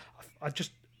 dude. I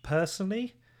just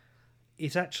personally,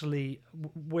 it's actually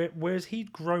whereas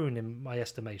he'd grown in my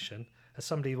estimation as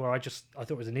somebody where I thought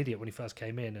he was an idiot when he first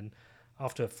came in, and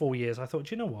after 4 years I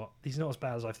thought, you know what, he's not as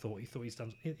bad as I thought. He's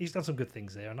done some good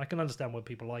things there, and I can understand why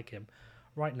people like him.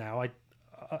 Right now,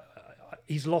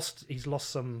 he's lost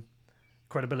some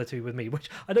credibility with me, which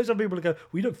I know some people will go,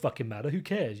 we don't fucking matter, who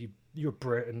cares, you're a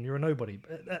Brit and you're a nobody.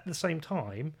 But at the same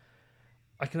time,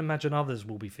 I can imagine others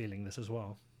will be feeling this as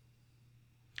well.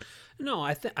 No,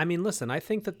 I mean, listen, I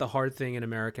think that the hard thing in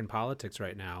American politics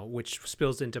right now, which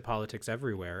spills into politics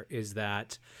everywhere, is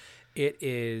that it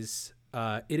is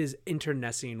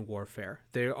internecine warfare.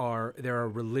 There are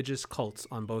religious cults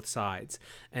on both sides,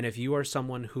 and if you are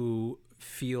someone who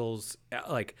feels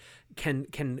like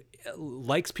can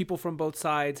likes people from both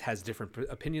sides, has different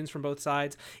opinions from both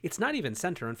sides, it's not even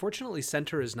center. Unfortunately,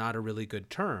 center is not a really good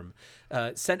term.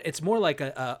 It's more like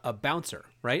a bouncer,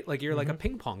 right? Like you're like a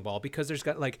ping pong ball, because there's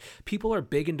got like people are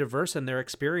big and diverse, and their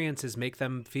experiences make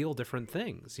them feel different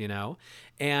things, you know.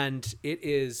 And it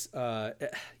is,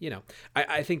 you know,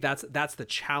 I think that's the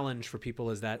challenge for people,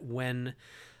 is that when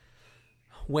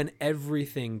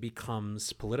everything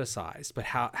becomes politicized, but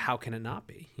how can it not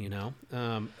be, you know?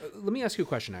 Let me ask you a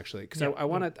question, actually, because I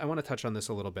want to touch on this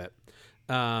a little bit.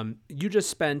 You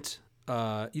just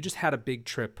had a big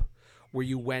trip where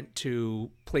you went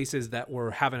to places that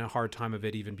were having a hard time of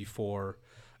it even before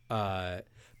the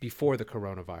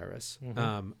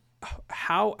coronavirus.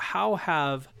 How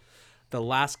have the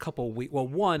last couple weeks? Well,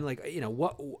 one, like, you know,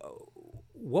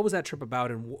 what was that trip about,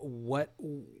 and what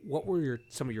were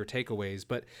some of your takeaways?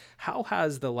 But how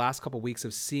has the last couple of weeks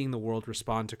of seeing the world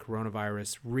respond to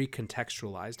coronavirus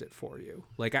recontextualized it for you?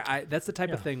 Like, I that's the type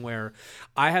of thing where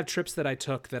I have trips that I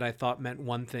took that I thought meant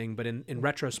one thing, but in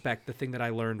retrospect, the thing that I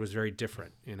learned was very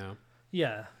different, you know?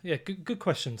 Yeah, good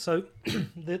question. So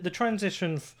the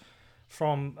transition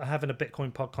from having a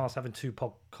Bitcoin podcast, having two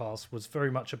podcasts, was very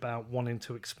much about wanting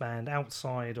to expand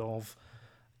outside of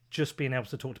just being able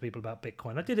to talk to people about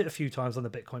Bitcoin. I did it a few times on the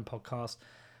Bitcoin podcast,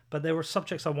 but there were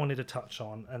subjects I wanted to touch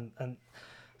on. And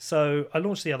so I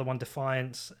launched the other one,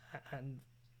 Defiance, and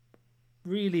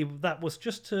really that was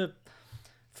just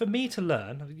for me to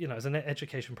learn, you know, as an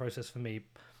education process for me,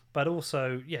 but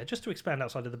also, just to expand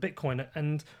outside of the Bitcoin.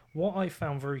 And what I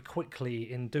found very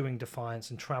quickly in doing Defiance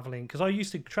and traveling, because I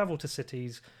used to travel to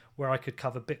cities where I could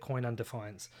cover Bitcoin and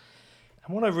Defiance.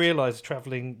 And what I realized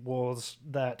traveling was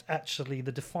that actually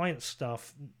the Defiance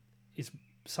stuff is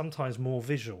sometimes more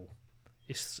visual.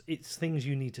 It's things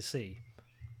you need to see.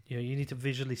 You know, you need to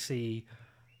visually see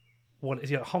what is,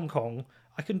 you know, Hong Kong.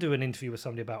 I can do an interview with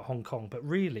somebody about Hong Kong, but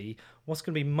really what's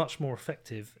going to be much more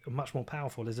effective and much more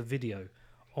powerful is a video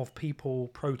of people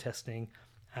protesting,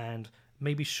 and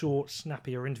maybe short,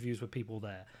 snappier interviews with people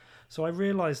there. So I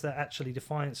realized that actually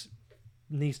Defiance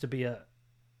needs to be at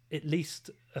least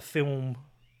a film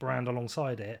brand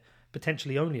alongside it,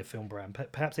 potentially only a film brand.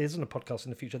 Perhaps it isn't a podcast in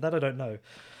the future, that I don't know.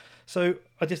 So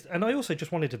I also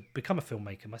just wanted to become a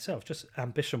filmmaker myself, just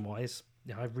ambition-wise.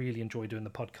 You know, I really enjoy doing the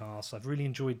podcasts. I've really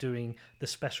enjoyed doing the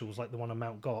specials like the one on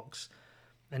Mt. Gox.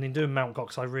 And in doing Mt.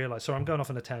 Gox, I realised... So I'm going off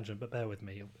on a tangent, but bear with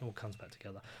me. It all comes back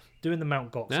together. Doing the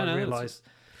Mt. Gox, I realised...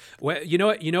 Well, you know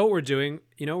what we're doing?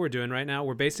 You know what we're doing right now?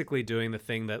 We're basically doing the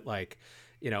thing that, like,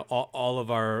 you know, all of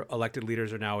our elected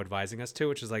leaders are now advising us to,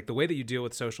 which is like the way that you deal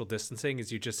with social distancing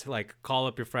is you just like call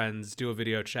up your friends, do a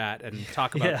video chat, and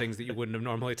talk about things that you wouldn't have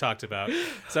normally talked about.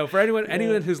 So for anyone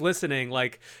who's listening,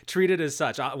 like, treat it as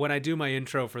such. When I do my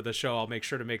intro for the show, I'll make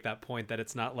sure to make that point that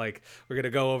it's not like we're going to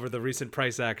go over the recent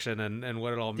price action and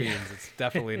what it all means. It's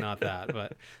definitely not that.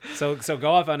 But so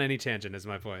go off on any tangent is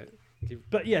my point.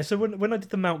 But yeah, so when I did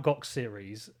the Mt. Gox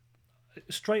series,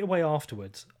 straight away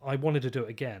afterwards, I wanted to do it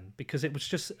again because it was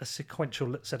just a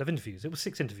sequential set of interviews. It was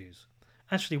 6 interviews.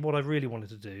 Actually, what I really wanted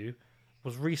to do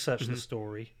was research the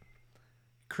story,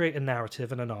 create a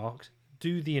narrative and an arc,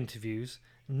 do the interviews,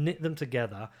 knit them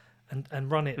together,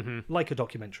 and run it like a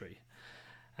documentary.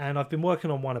 And I've been working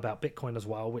on one about Bitcoin as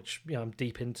well, which, you know, I'm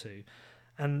deep into.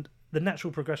 And the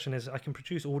natural progression is I can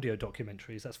produce audio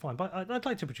documentaries, that's fine, but I'd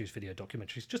like to produce video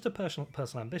documentaries, just a personal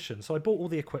ambition. So I bought all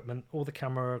the equipment, all the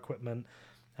camera equipment,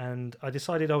 and I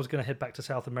decided I was going to head back to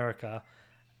South America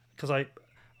because I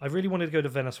really wanted to go to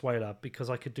Venezuela because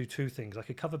I could do 2 things. I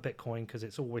could cover Bitcoin because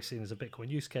it's always seen as a Bitcoin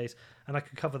use case, and I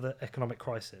could cover the economic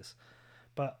crisis.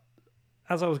 But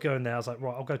as I was going there, I was like,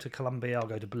 right, I'll go to Colombia, I'll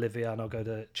go to Bolivia, and I'll go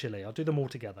to Chile. I'll do them all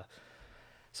together.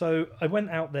 So I went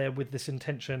out there with this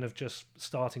intention of just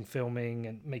starting filming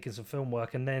and making some film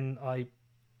work. And then I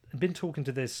had been talking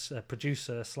to this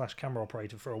producer / camera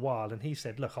operator for a while. And he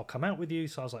said, look, I'll come out with you.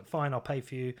 So I was like, fine, I'll pay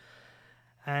for you.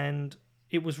 And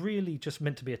it was really just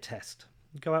meant to be a test.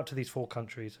 Go out to these 4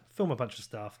 countries, film a bunch of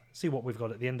stuff, see what we've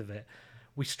got at the end of it.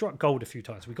 We struck gold a few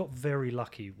times. We got very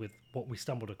lucky with what we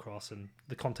stumbled across and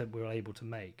the content we were able to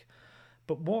make.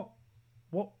 But what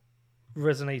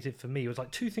resonated for me was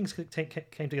like 2 things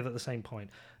came together at the same point.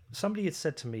 Somebody had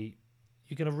said to me,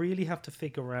 you're going to really have to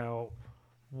figure out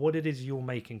what it is you're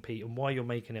making, Pete, and why you're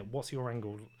making it. What's your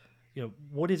angle?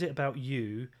 What is it about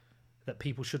you that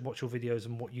people should watch your videos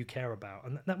and what you care about?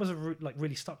 And that was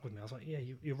really stuck with me. I was like, yeah,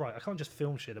 you're right. I can't just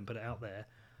film shit and put it out there.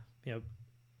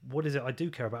 What is it I do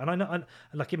care about? And I know,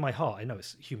 like in my heart, I know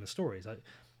it's human stories.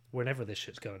 Whenever this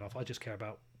shit's going off, I just care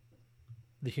about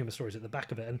the human stories at the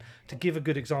back of it. And to give a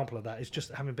good example of that is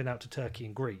just having been out to Turkey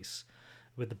and Greece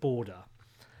with the border.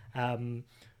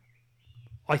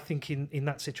 I think in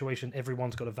that situation,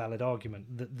 everyone's got a valid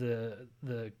argument.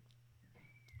 The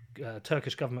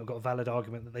Turkish government got a valid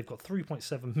argument that they've got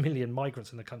 3.7 million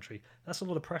migrants in the country. That's a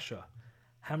lot of pressure.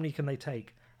 How many can they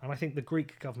take? And I think the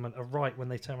Greek government are right when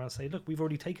they turn around and say, look, we've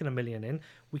already taken 1 million in.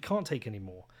 We can't take any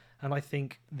more. And I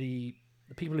think the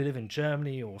people who live in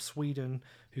Germany or Sweden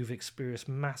who've experienced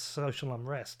mass social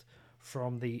unrest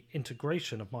from the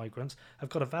integration of migrants have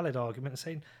got a valid argument in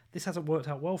saying this hasn't worked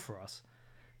out well for us.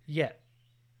 Yet,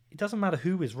 it doesn't matter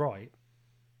who is right.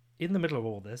 In the middle of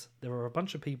all this, there are a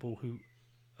bunch of people who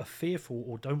are fearful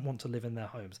or don't want to live in their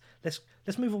homes.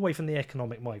 Let's move away from the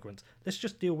economic migrants. Let's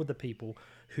just deal with the people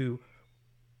who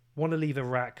want to leave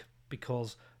Iraq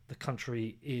because the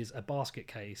country is a basket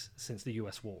case since the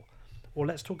US war. Or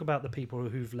let's talk about the people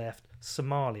who've left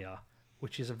Somalia,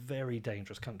 which is a very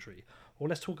dangerous country. Or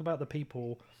let's talk about the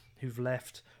people who've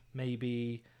left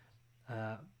maybe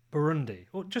Burundi,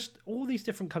 or just all these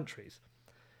different countries.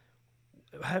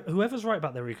 Whoever's right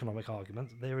about their economic argument,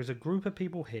 there is a group of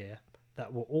people here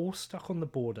that were all stuck on the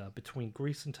border between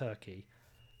Greece and Turkey,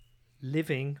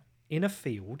 living in a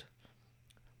field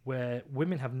where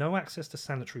women have no access to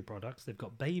sanitary products. They've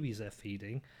got babies they're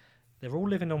feeding. They're all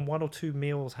living on 1 or 2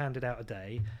 meals handed out a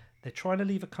day. They're trying to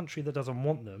leave a country that doesn't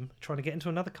want them, trying to get into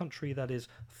another country that is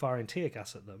firing tear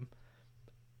gas at them.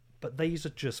 But these are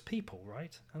just people,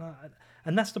 right?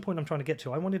 And that's the point I'm trying to get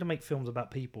to. I wanted to make films about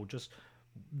people, just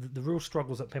the real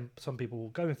struggles that some people are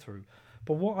going through.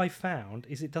 But what I found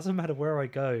is it doesn't matter where I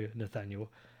go,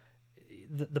 Nathaniel,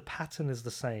 the pattern is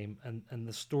the same and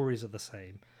the stories are the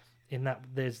same, in that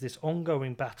there's this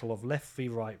ongoing battle of left v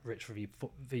right, rich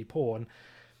v poor.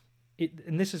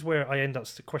 And this is where I end up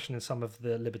questioning some of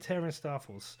the libertarian stuff,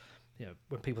 or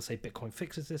when people say Bitcoin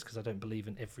fixes this, because I don't believe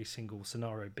in every single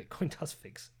scenario Bitcoin does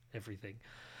fix everything.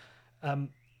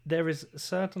 There is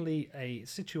certainly a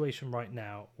situation right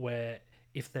now where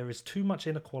if there is too much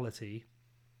inequality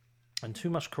and too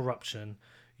much corruption,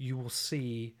 you will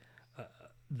see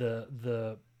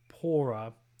the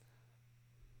poorer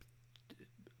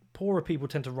people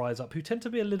tend to rise up, who tend to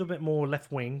be a little bit more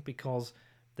left-wing, because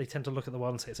they tend to look at the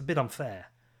world and say it's a bit unfair.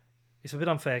 It's a bit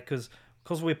unfair because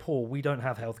we're poor, we don't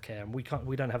have healthcare and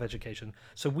we don't have education,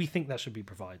 so we think that should be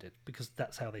provided because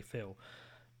that's how they feel.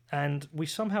 And we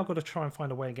somehow got to try and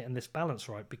find a way of getting this balance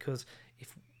right, because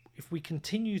if we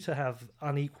continue to have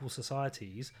unequal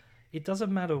societies, it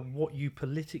doesn't matter what you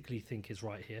politically think is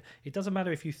right here. It doesn't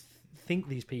matter if you think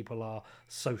these people are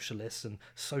socialists and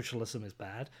socialism is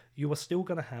bad. You are still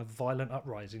going to have violent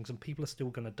uprisings and people are still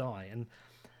going to die. And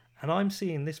I'm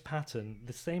seeing this pattern,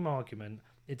 the same argument.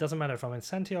 It doesn't matter if I'm in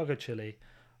Santiago, Chile,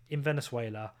 in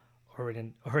Venezuela, or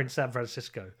in San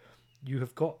Francisco. You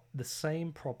have got the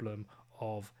same problem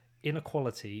of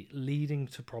inequality leading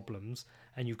to problems,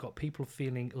 and you've got people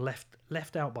feeling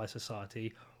left out by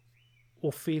society,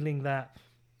 or feeling that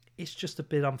it's just a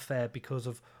bit unfair because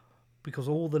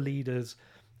all the leaders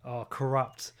are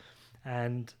corrupt,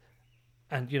 and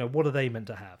what are they meant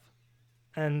to have?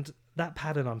 And that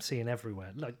pattern I'm seeing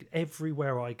everywhere, like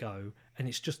everywhere I go, and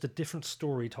it's just a different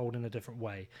story told in a different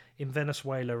way. In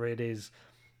Venezuela, it is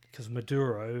because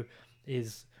Maduro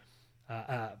is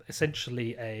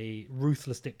essentially a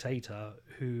ruthless dictator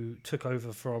who took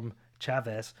over from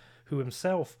Chavez, who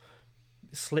himself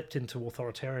slipped into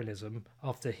authoritarianism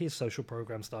after his social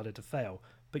program started to fail.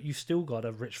 But you've still got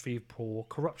a rich v poor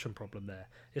corruption problem there.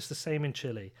 It's the same in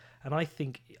Chile, and I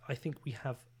think we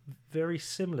have very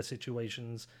similar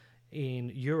situations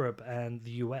in Europe and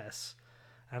the US,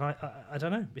 and I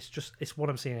don't know. It's what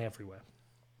I'm seeing everywhere.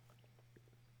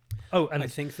 Oh, and I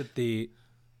think that the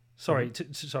sorry,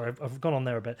 I've gone on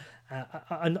there a bit.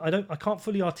 I can't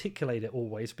fully articulate it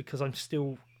always because I'm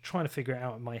still trying to figure it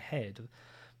out in my head.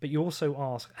 But you also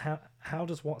ask how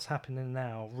does what's happening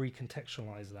now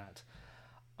recontextualize that?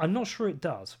 I'm not sure it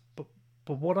does, but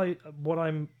what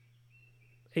I'm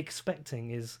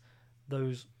expecting is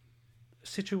those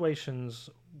situations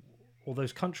or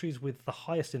those countries with the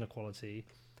highest inequality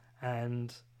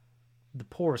and the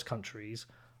poorest countries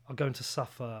are going to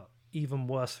suffer even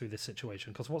worse through this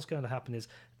situation, because what's going to happen is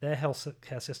their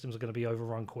healthcare systems are going to be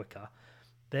overrun quicker.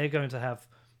 They're going to have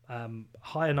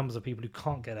higher numbers of people who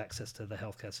can't get access to the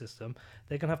healthcare system.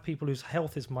 They're going to have people whose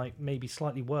health is maybe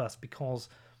slightly worse because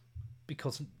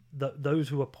those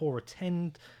who are poorer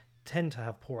tend to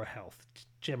have poorer health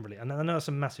generally. And I know it's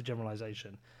a massive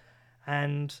generalization.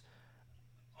 And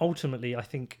ultimately, I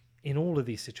think in all of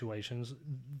these situations,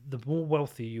 the more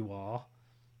wealthy you are,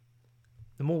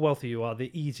 the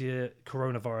easier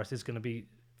coronavirus is going to be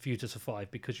for you to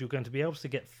survive, because you're going to be able to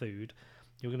get food,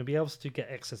 you're going to be able to get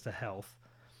access to health,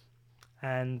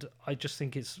 and I just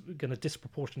think it's going to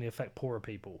disproportionately affect poorer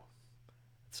people.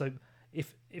 So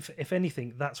if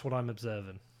anything, that's what I'm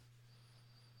observing.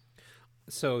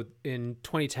 So in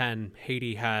 2010,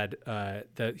 Haiti had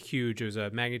it was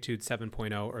a magnitude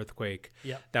 7.0 earthquake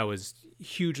that was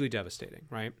hugely devastating,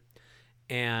 right?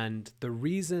 And the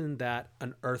reason that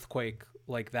an earthquake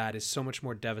like that is so much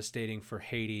more devastating for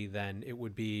Haiti than it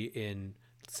would be in,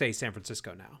 say, San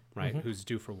Francisco now, right, who's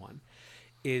due for one,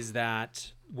 is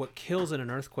that what kills in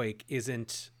an earthquake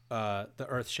isn't the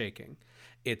earth shaking.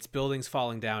 It's buildings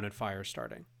falling down and fires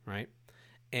starting, right?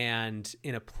 And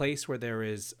in a place where there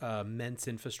is immense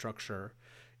infrastructure,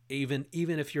 even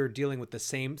if you're dealing with the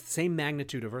same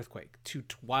magnitude of earthquake, two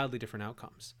wildly different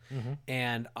outcomes.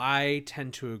 And I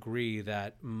tend to agree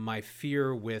that my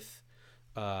fear with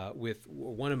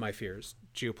one of my fears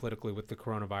geopolitically with the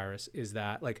coronavirus is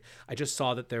that, like, I just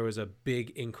saw that there was a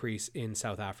big increase in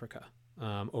South Africa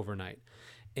overnight.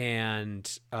 And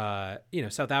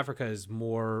South Africa is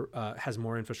has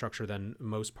more infrastructure than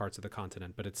most parts of the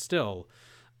continent, but it's still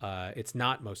it's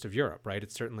not most of Europe, right?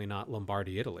 It's certainly not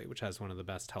Lombardy, Italy, which has one of the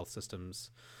best health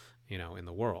systems, in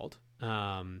the world.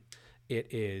 It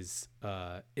is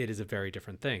a very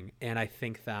different thing, and I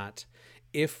think that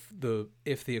if the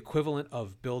equivalent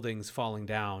of buildings falling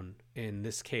down in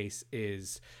this case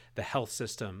is the health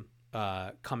system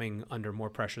coming under more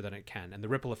pressure than it can, and the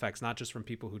ripple effects, not just from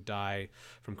people who die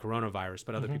from coronavirus,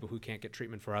 but other people who can't get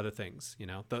treatment for other things.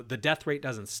 The death rate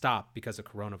doesn't stop because of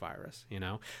coronavirus.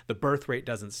 The birth rate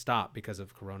doesn't stop because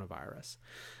of coronavirus.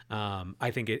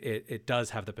 I think it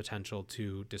does have the potential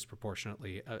to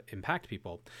disproportionately impact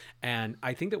people. And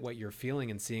I think that what you're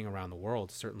feeling and seeing around the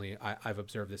world, certainly I've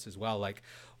observed this as well. Like,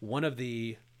 one of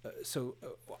the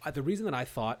the reason that I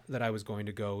thought that I was going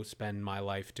to go spend my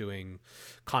life doing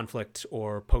conflict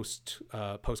or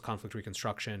post-conflict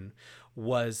reconstruction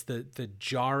was the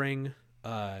jarring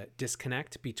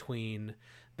disconnect between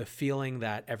the feeling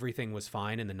that everything was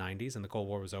fine in the 90s and the Cold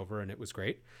War was over and it was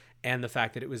great, and the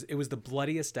fact that it was the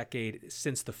bloodiest decade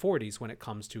since the 40s when it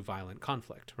comes to violent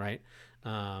conflict, right?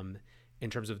 In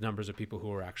terms of numbers of people who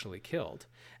were actually killed,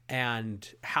 and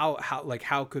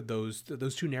how could those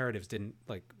two narratives didn't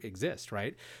exist,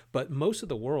 right? But most of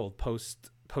the world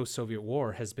post-Soviet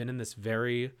war has been in this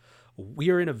we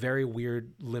are in a very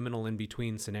weird liminal in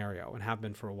between scenario, and have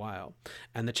been for a while.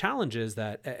 And the challenge is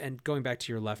that, and going back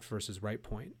to your left versus right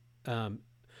point, the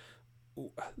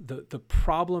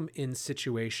problem in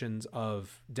situations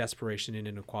of desperation and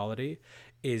inequality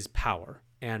is power.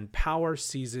 And power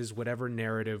seizes whatever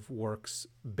narrative works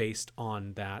based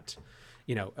on that.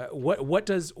 What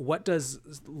does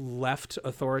left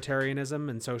authoritarianism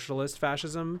and socialist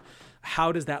fascism,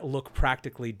 how does that look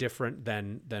practically different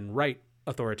than right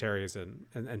authoritarianism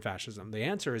and fascism? The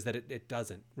answer is that it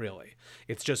doesn't really.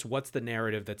 It's just, what's the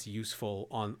narrative that's useful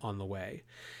on the way.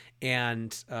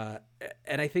 And I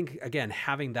think, again,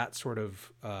 having that sort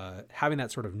of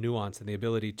nuance and the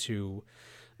ability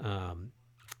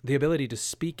to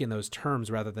speak in those terms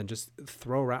rather than just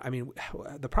throw around. I mean,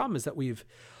 the problem is that we've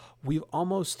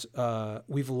almost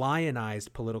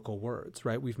lionized political words,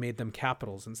 right? We've made them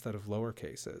capitals instead of lower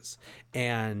cases,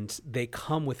 and they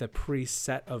come with a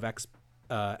preset of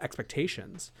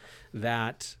expectations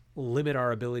that limit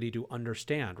our ability to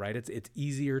understand, right? It's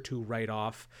easier to write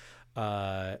off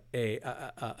an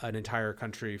entire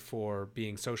country for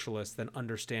being socialist than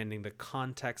understanding the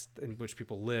context in which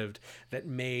people lived that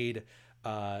made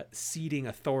ceding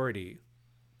authority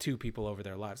to people over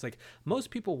their lives. Like, most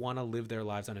people want to live their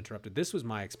lives uninterrupted. This was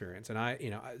my experience, and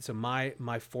so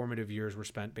my formative years were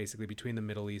spent basically between the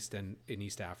Middle East and in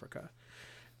East Africa.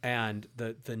 And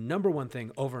the number one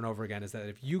thing over and over again is that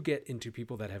if you get into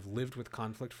people that have lived with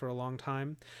conflict for a long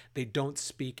time, they don't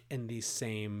speak in these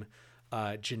same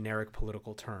generic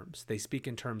political terms. They speak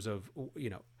in terms of,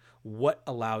 what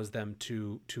allows them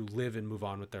to live and move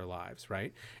on with their lives,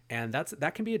 right? And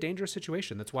that can be a dangerous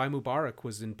situation. That's why Mubarak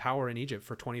was in power in Egypt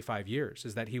for 25 years,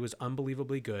 is that he was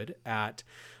unbelievably good at,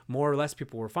 more or less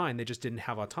people were fine, they just didn't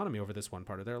have autonomy over this one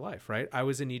part of their life, right? I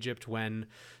was in Egypt when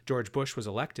George Bush was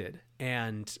elected,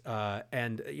 and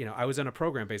I was on a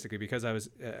program basically because I was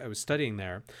studying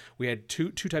there. We had two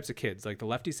types of kids, like the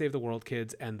Lefty Save the World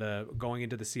kids and the going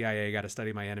into the CIA, got to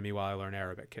study my enemy while I learn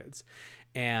Arabic kids.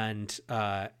 And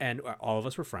all of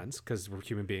us were friends because we're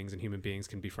human beings, and human beings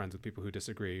can be friends with people who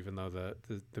disagree, even though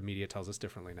the media tells us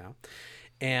differently now.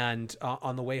 And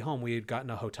on the way home, we had gotten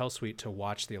a hotel suite to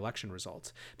watch the election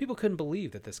results. People couldn't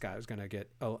believe that this guy was going to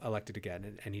get elected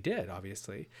again, and he did,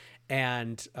 obviously.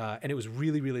 And it was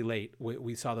really, really late.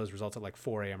 We saw those results at like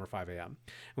 4 a.m. or 5 a.m.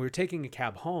 And we were taking a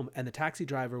cab home, and the taxi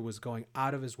driver was going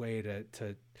out of his way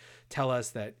to tell us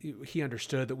that he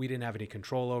understood that we didn't have any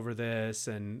control over this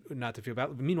and not to feel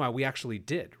bad. Meanwhile, we actually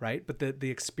did, right? But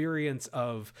the experience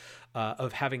of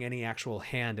having any actual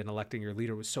hand in electing your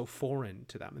leader was so foreign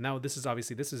to them. And now this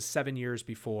is 7 years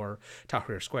before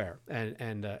Tahrir Square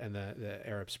and the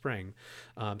Arab Spring.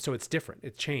 So it's different.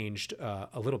 It changed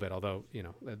a little bit, although,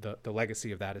 the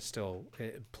legacy of that is still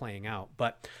playing out.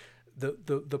 But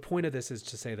the point of this is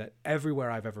to say that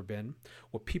everywhere I've ever been,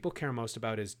 what people care most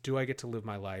about is, do I get to live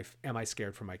my life? Am I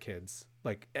scared for my kids?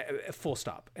 Like, full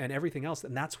stop. And everything else.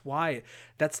 And that's why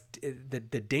the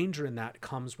danger in that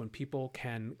comes when people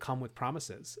can come with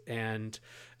promises and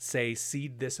say,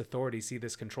 cede this authority, cede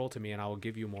this control to me, and I will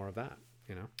give you more of that,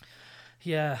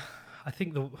 Yeah, I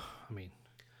think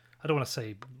I don't want to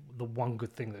say the one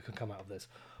good thing that can come out of this.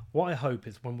 What I hope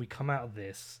is when we come out of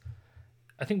this,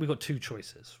 I think we've got two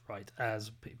choices, right?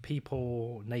 As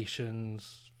people,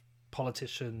 nations,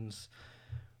 politicians,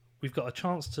 we've got a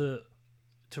chance to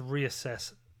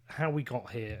reassess how we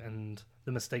got here and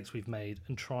the mistakes we've made,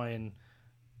 and try and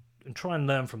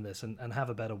learn from this and have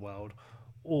a better world,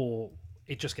 or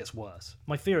it just gets worse.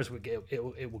 My fear is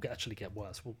it will actually get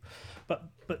worse. But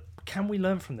can we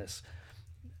learn from this?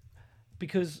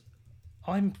 Because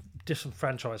I'm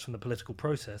disenfranchised from the political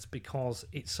process because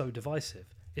it's so divisive.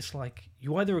 It's like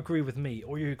you either agree with me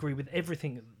or you agree with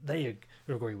everything they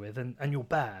agree with, and you're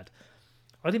bad.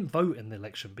 I didn't vote in the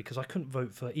election because I couldn't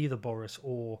vote for either Boris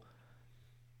or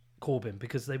Corbyn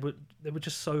because they were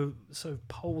just so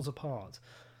poles apart.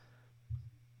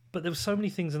 But there were so many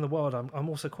things in the world I'm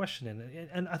also questioning,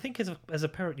 and I think as a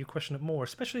parent you question it more,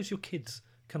 especially as your kids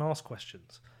can ask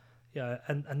questions,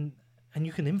 and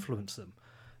you can influence them.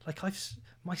 Like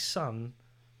my son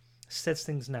says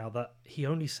things now that he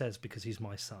only says because he's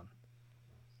my son.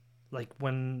 Like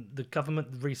when the government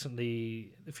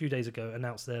recently, a few days ago,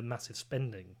 announced their massive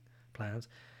spending plans,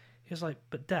 he was like,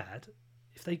 but Dad,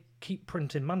 if they keep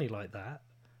printing money like that,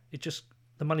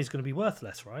 the money's going to be worth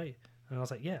less, right? And I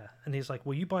was like, yeah. And he's like,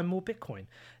 well, you buy more Bitcoin.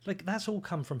 Like, that's all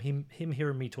come from him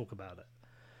hearing me talk about it.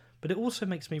 But it also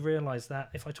makes me realize that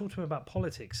if I talk to him about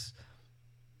politics,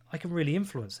 I can really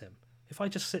influence him. If I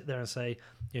just sit there and say,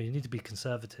 you need to be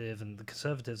conservative, and the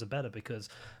Conservatives are better because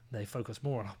they focus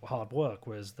more on hard work,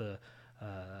 whereas the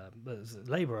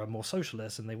Labour are more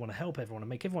socialist and they want to help everyone and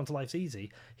make everyone's lives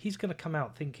easy, he's going to come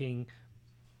out thinking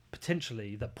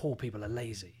potentially that poor people are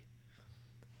lazy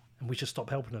and we should stop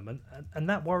helping them. And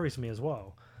that worries me as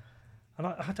well. And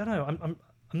I don't know, I'm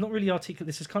not really articulate.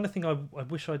 This is the kind of thing I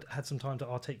wish I'd had some time to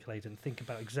articulate and think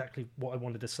about exactly what I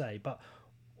wanted to say. But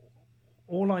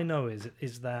all I know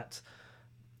is that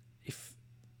if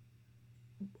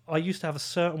I used to have a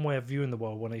certain way of viewing the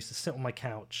world when I used to sit on my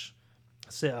couch,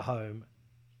 sit at home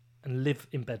and live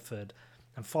in Bedford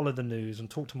and follow the news and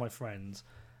talk to my friends,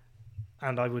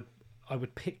 and I would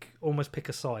almost pick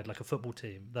a side, like a football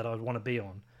team that I'd want to be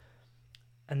on.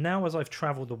 And now as I've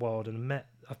travelled the world and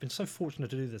I've been so fortunate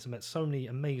to do this and met so many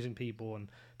amazing people and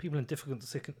people in difficult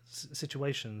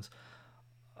situations,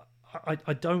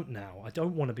 I don't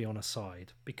want to be on a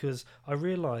side, because I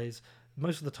realise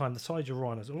most of the time the side you're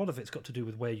on, a lot of it's got to do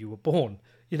with where you were born.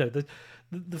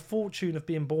 The fortune of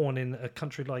being born in a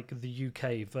country like the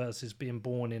UK versus being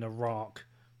born in Iraq,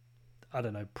 I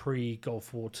don't know,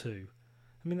 pre-Gulf War II.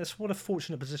 I mean, that's what a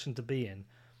fortunate position to be in.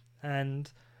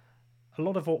 And a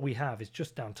lot of what we have is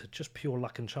just down to just pure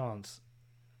luck and chance.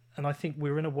 And I think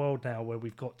we're in a world now where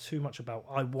we've got too much about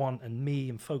I want and me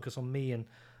and focus on me, and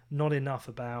not enough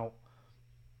about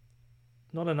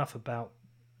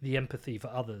the empathy for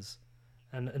others,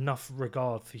 and enough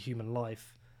regard for human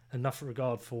life, enough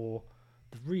regard for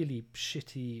the really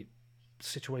shitty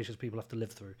situations people have to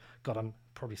live through. God, I'm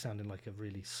probably sounding like a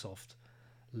really soft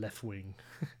left-wing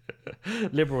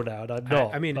liberal now, and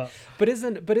I'm not. But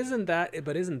isn't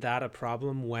that a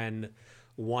problem when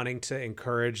wanting to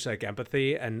encourage like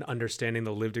empathy and understanding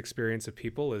the lived experience of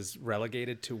people is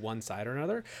relegated to one side or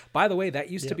another. By the way, that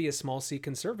used to be a small c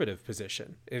conservative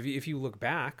position. If you look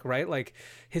back, right, like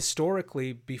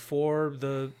historically before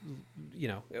the,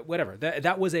 whatever,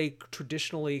 that was a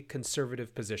traditionally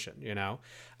conservative position,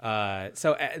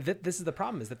 So this is the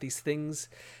problem, is that these things,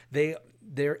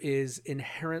 there is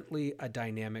inherently a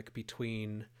dynamic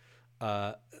between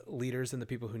leaders and the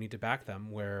people who need to back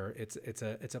them, where it's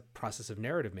a process of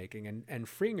narrative making and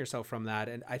freeing yourself from that.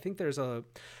 And I think there's a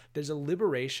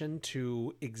liberation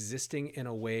to existing in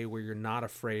a way where you're not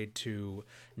afraid to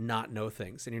not know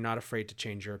things and you're not afraid to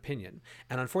change your opinion.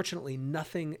 And unfortunately,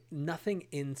 nothing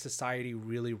in society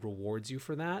really rewards you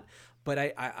for that.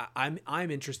 But I'm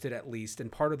interested, at least,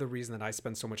 and part of the reason that I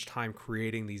spend so much time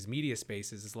creating these media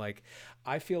spaces is like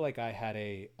I feel like I had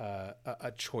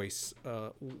a choice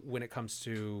when it comes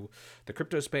to the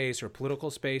crypto space or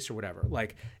political space or whatever.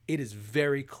 Like, it is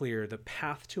very clear the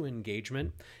path to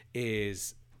engagement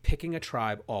is picking a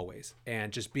tribe always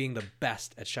and just being the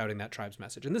best at shouting that tribe's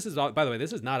message. And this is, by the way,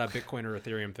 this is not a Bitcoin or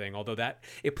Ethereum thing, although that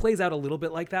it plays out a little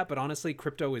bit like that. But honestly,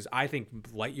 crypto is, I think,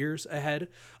 light years ahead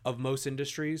of most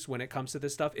industries when it comes to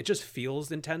this stuff. It just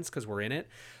feels intense because we're in it.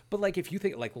 But like, if you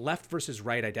think like left versus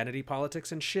right identity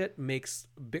politics and shit makes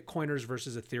Bitcoiners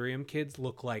versus Ethereum kids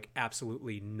look like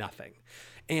absolutely nothing.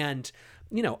 And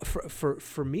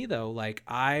for me though, like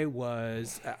I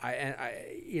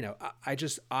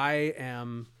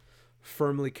am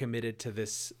firmly committed to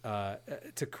this,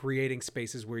 to creating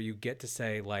spaces where you get to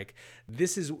say like,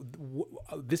 this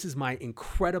is my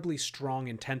incredibly strong,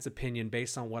 intense opinion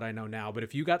based on what I know now. But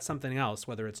if you got something else,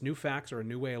 whether it's new facts or a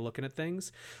new way of looking at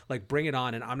things, like bring it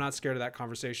on. And I'm not scared of that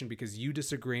conversation, because you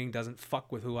disagreeing doesn't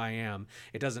fuck with who I am.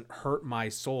 It doesn't hurt my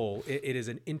soul. It is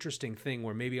an interesting thing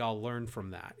where maybe I'll learn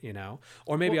from that,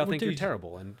 or maybe I'll think you're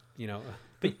terrible and,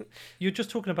 But you're just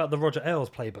talking about the Roger Ailes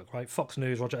playbook, right? Fox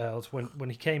News, Roger Ailes, when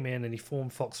he came in and he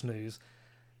formed Fox News,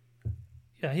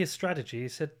 his strategy, he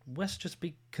said, let's just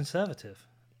be conservative.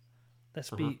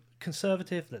 Let's be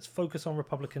conservative, let's focus on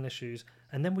Republican issues,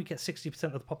 and then we get 60%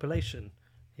 of the population.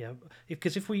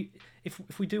 Because if we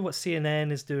do what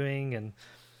CNN is doing and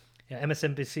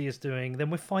MSNBC is doing, then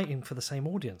we're fighting for the same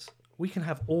audience. We can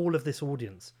have all of this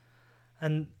audience.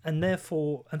 And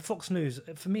therefore, Fox News,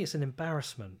 for me, it's an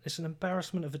embarrassment. It's an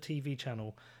embarrassment of a TV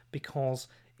channel, because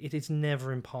it is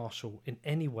never impartial in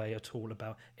any way at all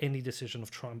about any decision of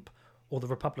Trump or the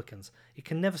Republicans. It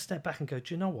can never step back and go,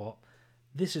 do you know what?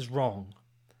 This is wrong.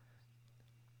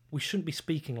 We shouldn't be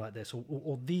speaking like this,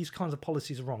 or these kinds of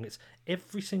policies are wrong. It's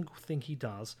every single thing he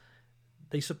does,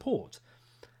 they support.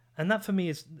 And that, for me,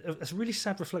 is a really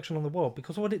sad reflection on the world,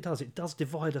 because what it does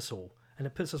divide us all, and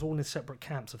it puts us all in separate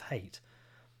camps of hate.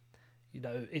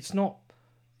 It's not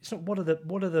what are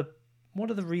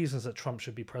the reasons that Trump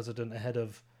should be president ahead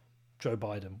of Joe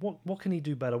Biden? What can he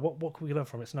do better? What can we learn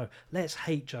from it? It's no, let's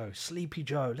hate Joe, Sleepy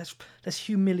Joe. Let's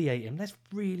humiliate him. Let's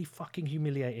really fucking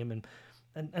humiliate him,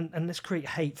 and let's create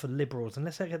hate for liberals, and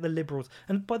let's get the liberals.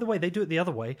 And by the way, they do it the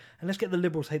other way, and let's get the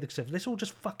liberals hate the conservatives. Let's all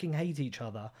just fucking hate each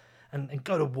other. And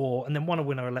go to war, and then want to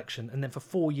win our election, and then for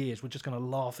 4 years we're just going to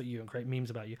laugh at you and create memes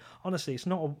about you. Honestly, it's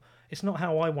not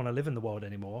how I want to live in the world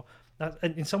anymore.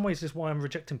 And in some ways, it's why I'm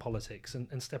rejecting politics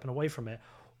and stepping away from it,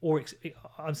 or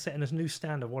I'm setting a new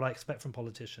standard of what I expect from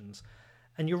politicians.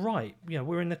 And you're right,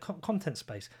 we're in the content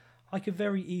space. I could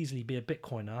very easily be a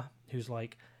Bitcoiner who's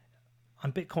like,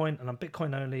 I'm Bitcoin and I'm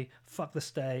Bitcoin only. Fuck the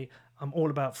state. I'm all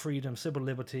about freedom, civil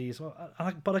liberties.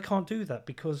 But I can't do that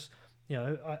because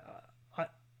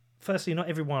firstly, not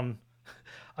everyone.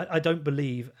 I don't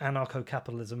believe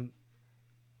anarcho-capitalism.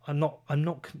 I'm not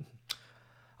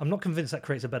convinced that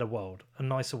creates a better world, a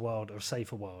nicer world, or a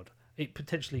safer world. It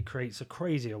potentially creates a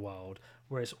crazier world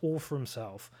where it's all for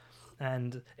himself,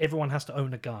 and everyone has to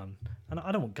own a gun. And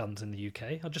I don't want guns in the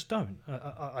UK. I just don't.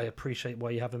 I appreciate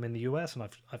why you have them in the US, and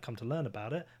I've come to learn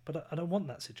about it, but I don't want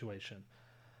that situation.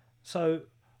 So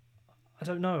I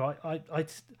don't know. I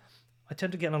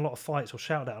tend to get in a lot of fights or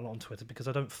shout out a lot on Twitter because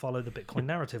I don't follow the Bitcoin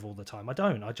narrative all the time.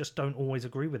 I just don't always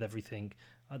agree with everything.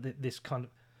 This kind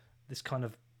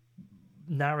of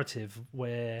narrative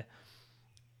where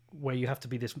you have to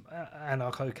be this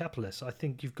anarcho-capitalist. I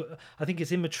think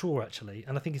it's immature, actually,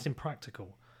 and I think it's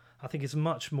impractical. I think it's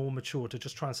much more mature to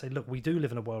just try and say, look, we do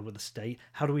live in a world with a state.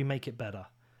 How do we make it better?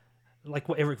 Like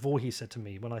what Eric Voorhees said to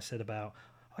me when I said about,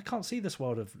 I can't see this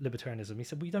world of libertarianism. He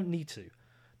said, we don't need to.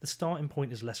 The starting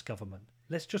point is less government.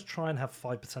 Let's just try and have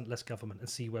 5% less government and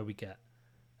see where we get.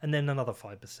 And then another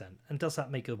 5%. And does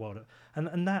that make the world?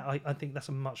 And that, I think that's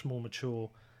a much more mature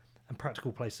and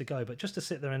practical place to go. But just to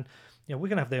sit there and, we're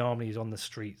going to have the armies on the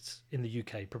streets in the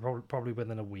UK probably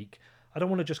within a week. I don't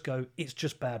want to just go, it's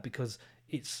just bad because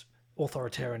it's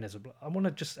authoritarianism. I want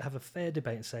to just have a fair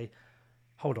debate and say,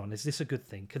 hold on, is this a good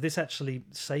thing? Could this actually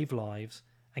save lives?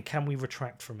 And can we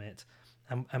retract from it?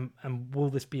 And will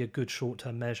this be a good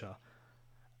short-term measure?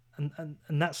 And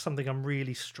that's something I'm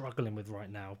really struggling with right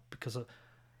now, because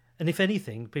and if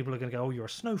anything, people are going to go, oh, you're a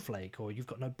snowflake, or you've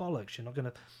got no bollocks, you're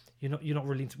not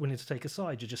really willing to take a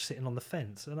side, you're just sitting on the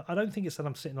fence. And I don't think it's that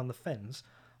I'm sitting on the fence.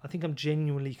 I think I'm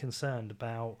genuinely concerned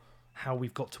about how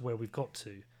we've got to where we've got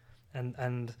to,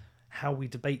 and how we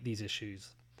debate these issues.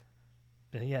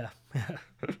 Yeah.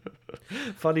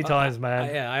 Funny times,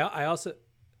 man. I also,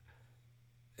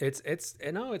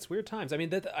 it's weird times. I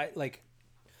mean,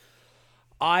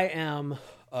 I'm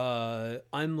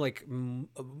like,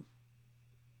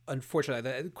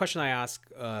 unfortunately, the question I ask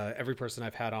every person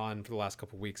I've had on for the last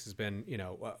couple of weeks has been,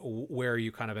 where are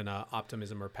you kind of in a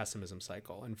optimism or pessimism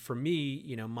cycle? And for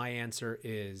me, my answer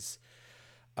is,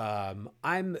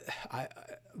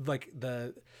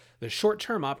 the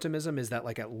short-term optimism is that,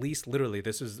 like, at least literally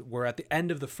we're at the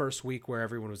end of the first week where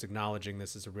everyone was acknowledging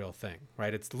this is a real thing,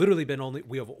 right? It's literally been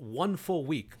we have one full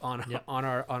week on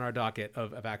our docket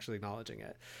of actually acknowledging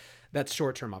it. That's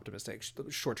short-term optimistic.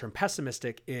 Short-term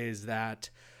pessimistic is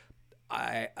that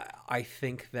I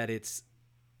think that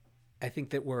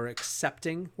we're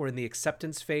in the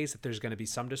acceptance phase, that there's going to be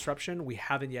some disruption. We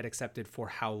haven't yet accepted for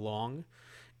how long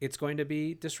it's going to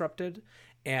be disrupted.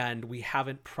 And we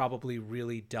haven't probably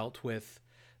really dealt with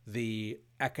the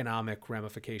economic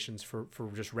ramifications for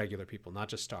just regular people, not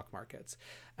just stock markets.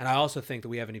 And I also think that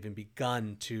we haven't even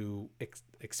begun to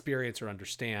experience or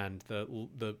understand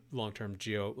the long-term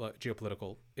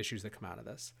geopolitical issues that come out of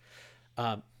this.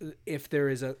 If there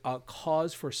is a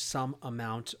cause for some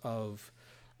amount of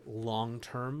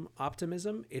long-term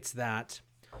optimism, it's that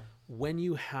when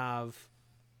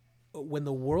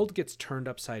the world gets turned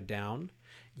upside down,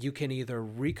 you can either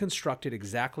reconstruct it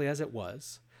exactly as it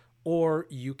was, or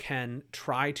you can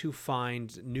try to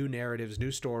find new narratives,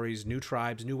 new stories, new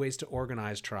tribes, new ways to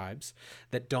organize tribes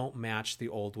that don't match the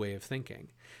old way of thinking.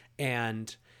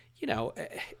 And,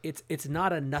 it's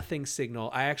not a nothing signal.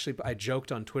 I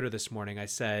joked on Twitter this morning. I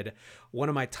said, one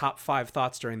of my top 5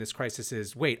 thoughts during this crisis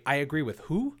is, wait, I agree with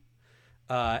who?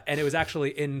 And it was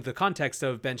actually in the context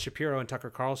of Ben Shapiro and Tucker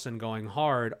Carlson going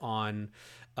hard on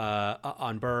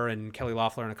Burr and Kelly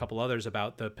Loeffler and a couple others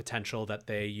about the potential that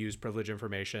they use privileged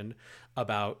information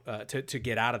about to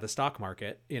get out of the stock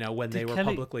market. When they were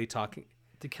publicly talking.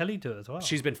 Did Kelly do it as well?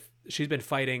 She's been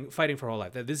fighting for her whole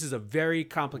life. This is a very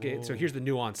complicated. Whoa. So here's the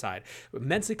nuance side.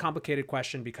 Immensely complicated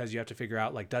question, because you have to figure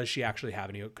out, like, does she actually have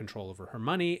any control over her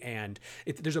money? And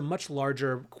there's a much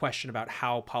larger question about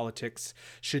how politics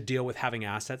should deal with having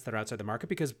assets that are outside the market,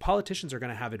 because politicians are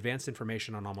going to have advanced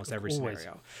information on almost every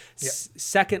scenario. Yep.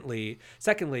 Secondly,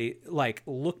 like,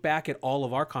 look back at all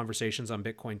of our conversations on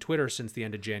Bitcoin Twitter since the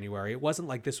end of January. It wasn't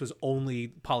like this was only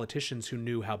politicians who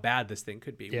knew how bad this thing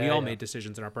could be. We all made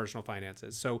decisions in our personal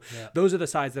finances. So those are the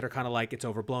sides that are kind of like, it's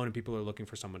overblown and people are looking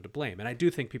for someone to blame. And I do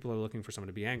think people are looking for someone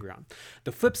to be angry on.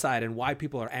 The flip side, and why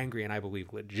people are angry, and I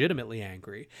believe legitimately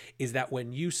angry, is that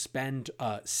when you spend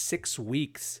 6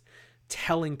 weeks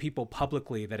telling people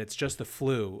publicly that it's just the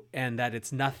flu and that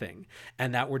it's nothing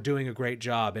and that we're doing a great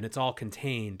job and it's all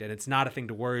contained and it's not a thing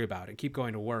to worry about and keep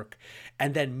going to work.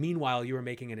 And then meanwhile, you are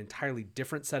making an entirely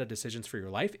different set of decisions for your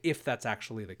life. If that's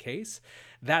actually the case,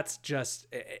 that's just,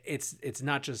 it's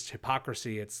not just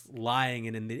hypocrisy, it's lying.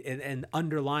 And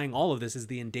underlying all of this is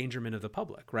the endangerment of the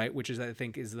public, right? Which is, I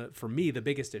think, is for me, the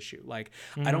biggest issue. Like,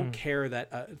 I don't care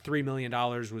that $3 million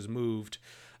was moved,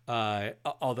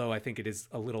 although I think it is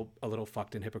a little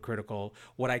fucked and hypocritical.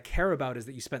 What I care about is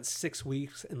that you spent 6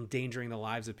 weeks endangering the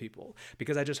lives of people,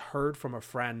 because I just heard from a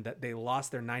friend that they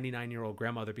lost their 99-year-old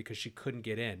grandmother because she couldn't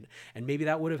get in. And maybe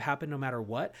that would have happened no matter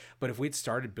what. But if we'd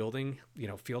started building,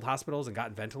 field hospitals and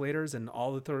gotten ventilators and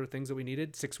all the sort of things that we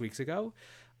needed 6 weeks ago,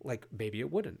 like, maybe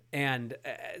it wouldn't. And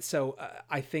so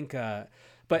I think,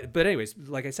 but anyways,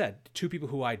 like I said, 2 people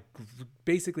who I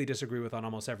basically disagree with on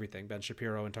almost everything, Ben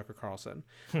Shapiro and Tucker Carlson,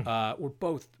 were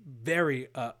both very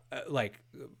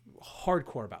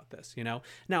hardcore about this.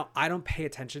 Now, I don't pay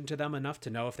attention to them enough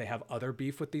to know if they have other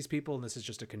beef with these people, and this is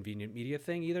just a convenient media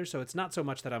thing either. So it's not so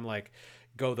much that I'm like,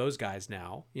 go those guys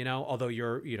now, although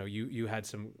you had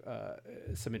some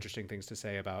interesting things to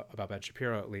say about Ben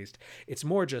Shapiro, at least. It's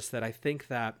more just that I think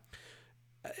that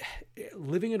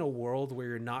living in a world where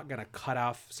you're not going to cut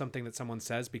off something that someone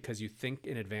says because you think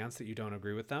in advance that you don't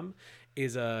agree with them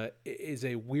is a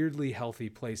weirdly healthy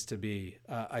place to be.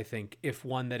 I think, if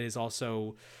one that is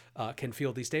also can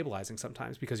feel destabilizing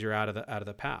sometimes because you're out of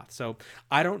the path. So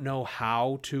I don't know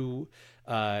how to,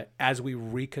 as we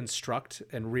reconstruct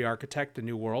and re-architect the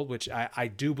new world, which I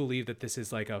do believe that this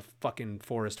is like a fucking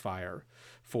forest fire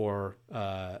for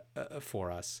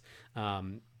us.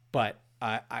 But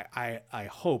I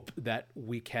hope that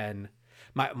we can.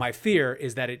 My fear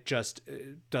is that it just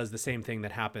does the same thing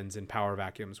that happens in power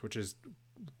vacuums, which is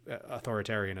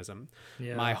authoritarianism.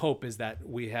 Yeah. My hope is that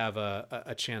we have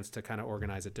a chance to kind of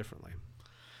organize it differently.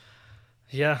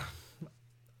 Yeah,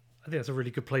 I think that's a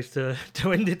really good place to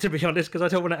end it, to be honest, because I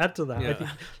don't want to add to that. Yeah.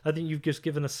 I think you've just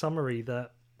given a summary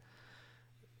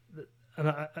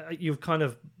and you've kind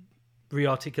of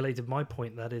re-articulated my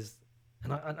point. That is,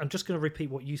 and I'm just going to repeat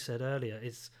what you said earlier.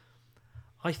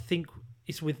 I think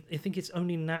it's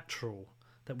only natural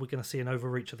that we're going to see an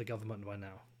overreach of the government right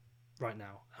now,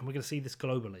 and we're going to see this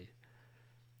globally.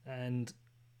 And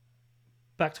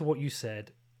back to what you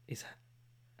said is,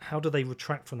 how do they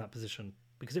retract from that position?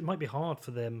 Because it might be hard for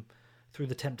them through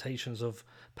the temptations of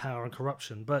power and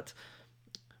corruption. But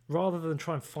rather than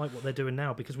try and fight what they're doing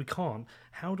now, because we can't,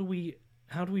 how do we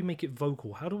make it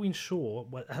vocal? How do we ensure,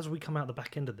 as we come out the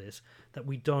back end of this, that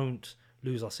we don't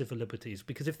lose our civil liberties?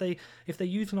 Because if they're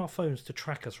using our phones to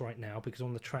track us right now, because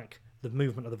on the track the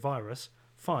movement of the virus,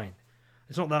 fine.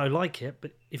 It's not that I like it,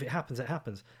 but if it happens, it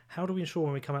happens. How do we ensure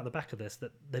when we come out the back of this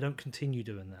that they don't continue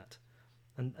doing that?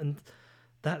 And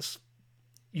that's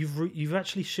you've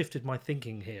actually shifted my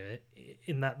thinking here.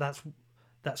 In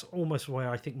that's almost where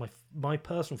I think my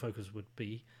personal focus would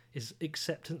be, is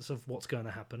acceptance of what's going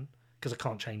to happen, because I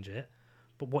can't change it.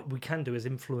 But what we can do is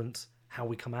influence how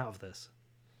we come out of this.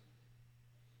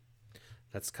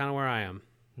 That's kind of where I am.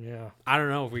 Yeah. I don't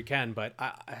know if we can, but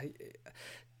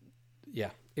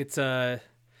yeah, it's when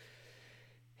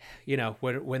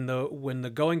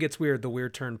the going gets weird, the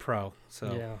weird turn pro.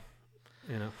 So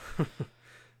yeah,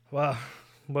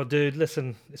 Well, dude,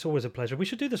 listen, it's always a pleasure. We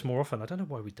should do this more often. I don't know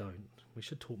why we don't. We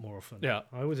should talk more often. Yeah,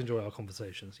 I always enjoy our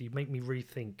conversations. You make me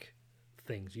rethink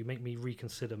things. You make me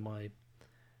reconsider my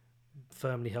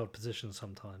firmly held positions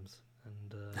sometimes.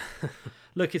 And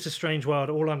look, it's a strange world.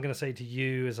 All I'm going to say to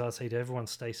you, as I say to everyone,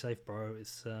 stay safe, bro.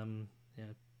 It's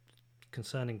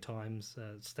concerning times.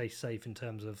 Stay safe in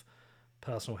terms of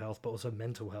personal health, but also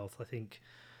mental health. I think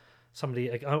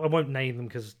somebody, I won't name them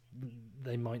because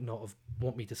they might not have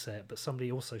want me to say it, but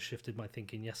somebody also shifted my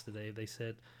thinking yesterday. They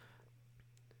said,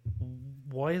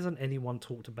 why hasn't anyone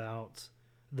talked about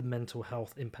the mental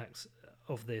health impacts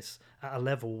of this at a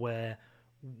level where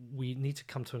we need to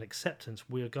come to an acceptance?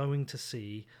 We are going to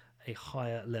see a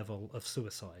higher level of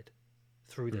suicide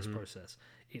through this process.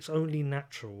 It's only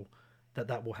natural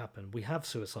that will happen. We have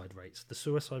suicide rates. The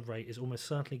suicide rate is almost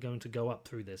certainly going to go up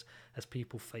through this as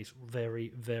people face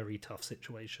very, very tough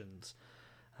situations.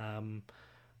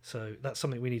 So that's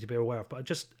something we need to be aware of. But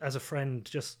just as a friend,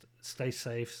 just stay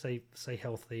safe, stay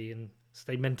healthy, and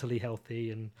stay mentally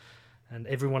healthy, and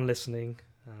everyone listening.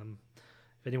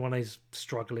 If anyone is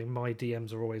struggling, my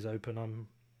DMs are always open.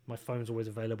 My phone's always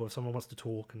available. If someone wants to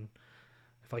talk, and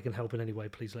if I can help in any way,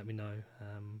 please let me know.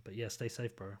 But yeah, stay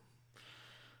safe, bro.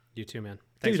 You too, man.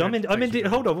 Thanks, dude, I'm in.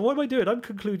 Hold on, what am I doing? I'm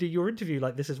concluding your interview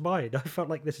like this is mine. I felt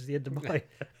like this is the end of mine.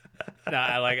 No,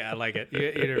 I like it. You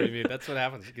interview me. That's what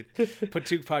happens. You could put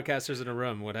two podcasters in a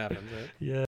room. What happens, right? Yeah.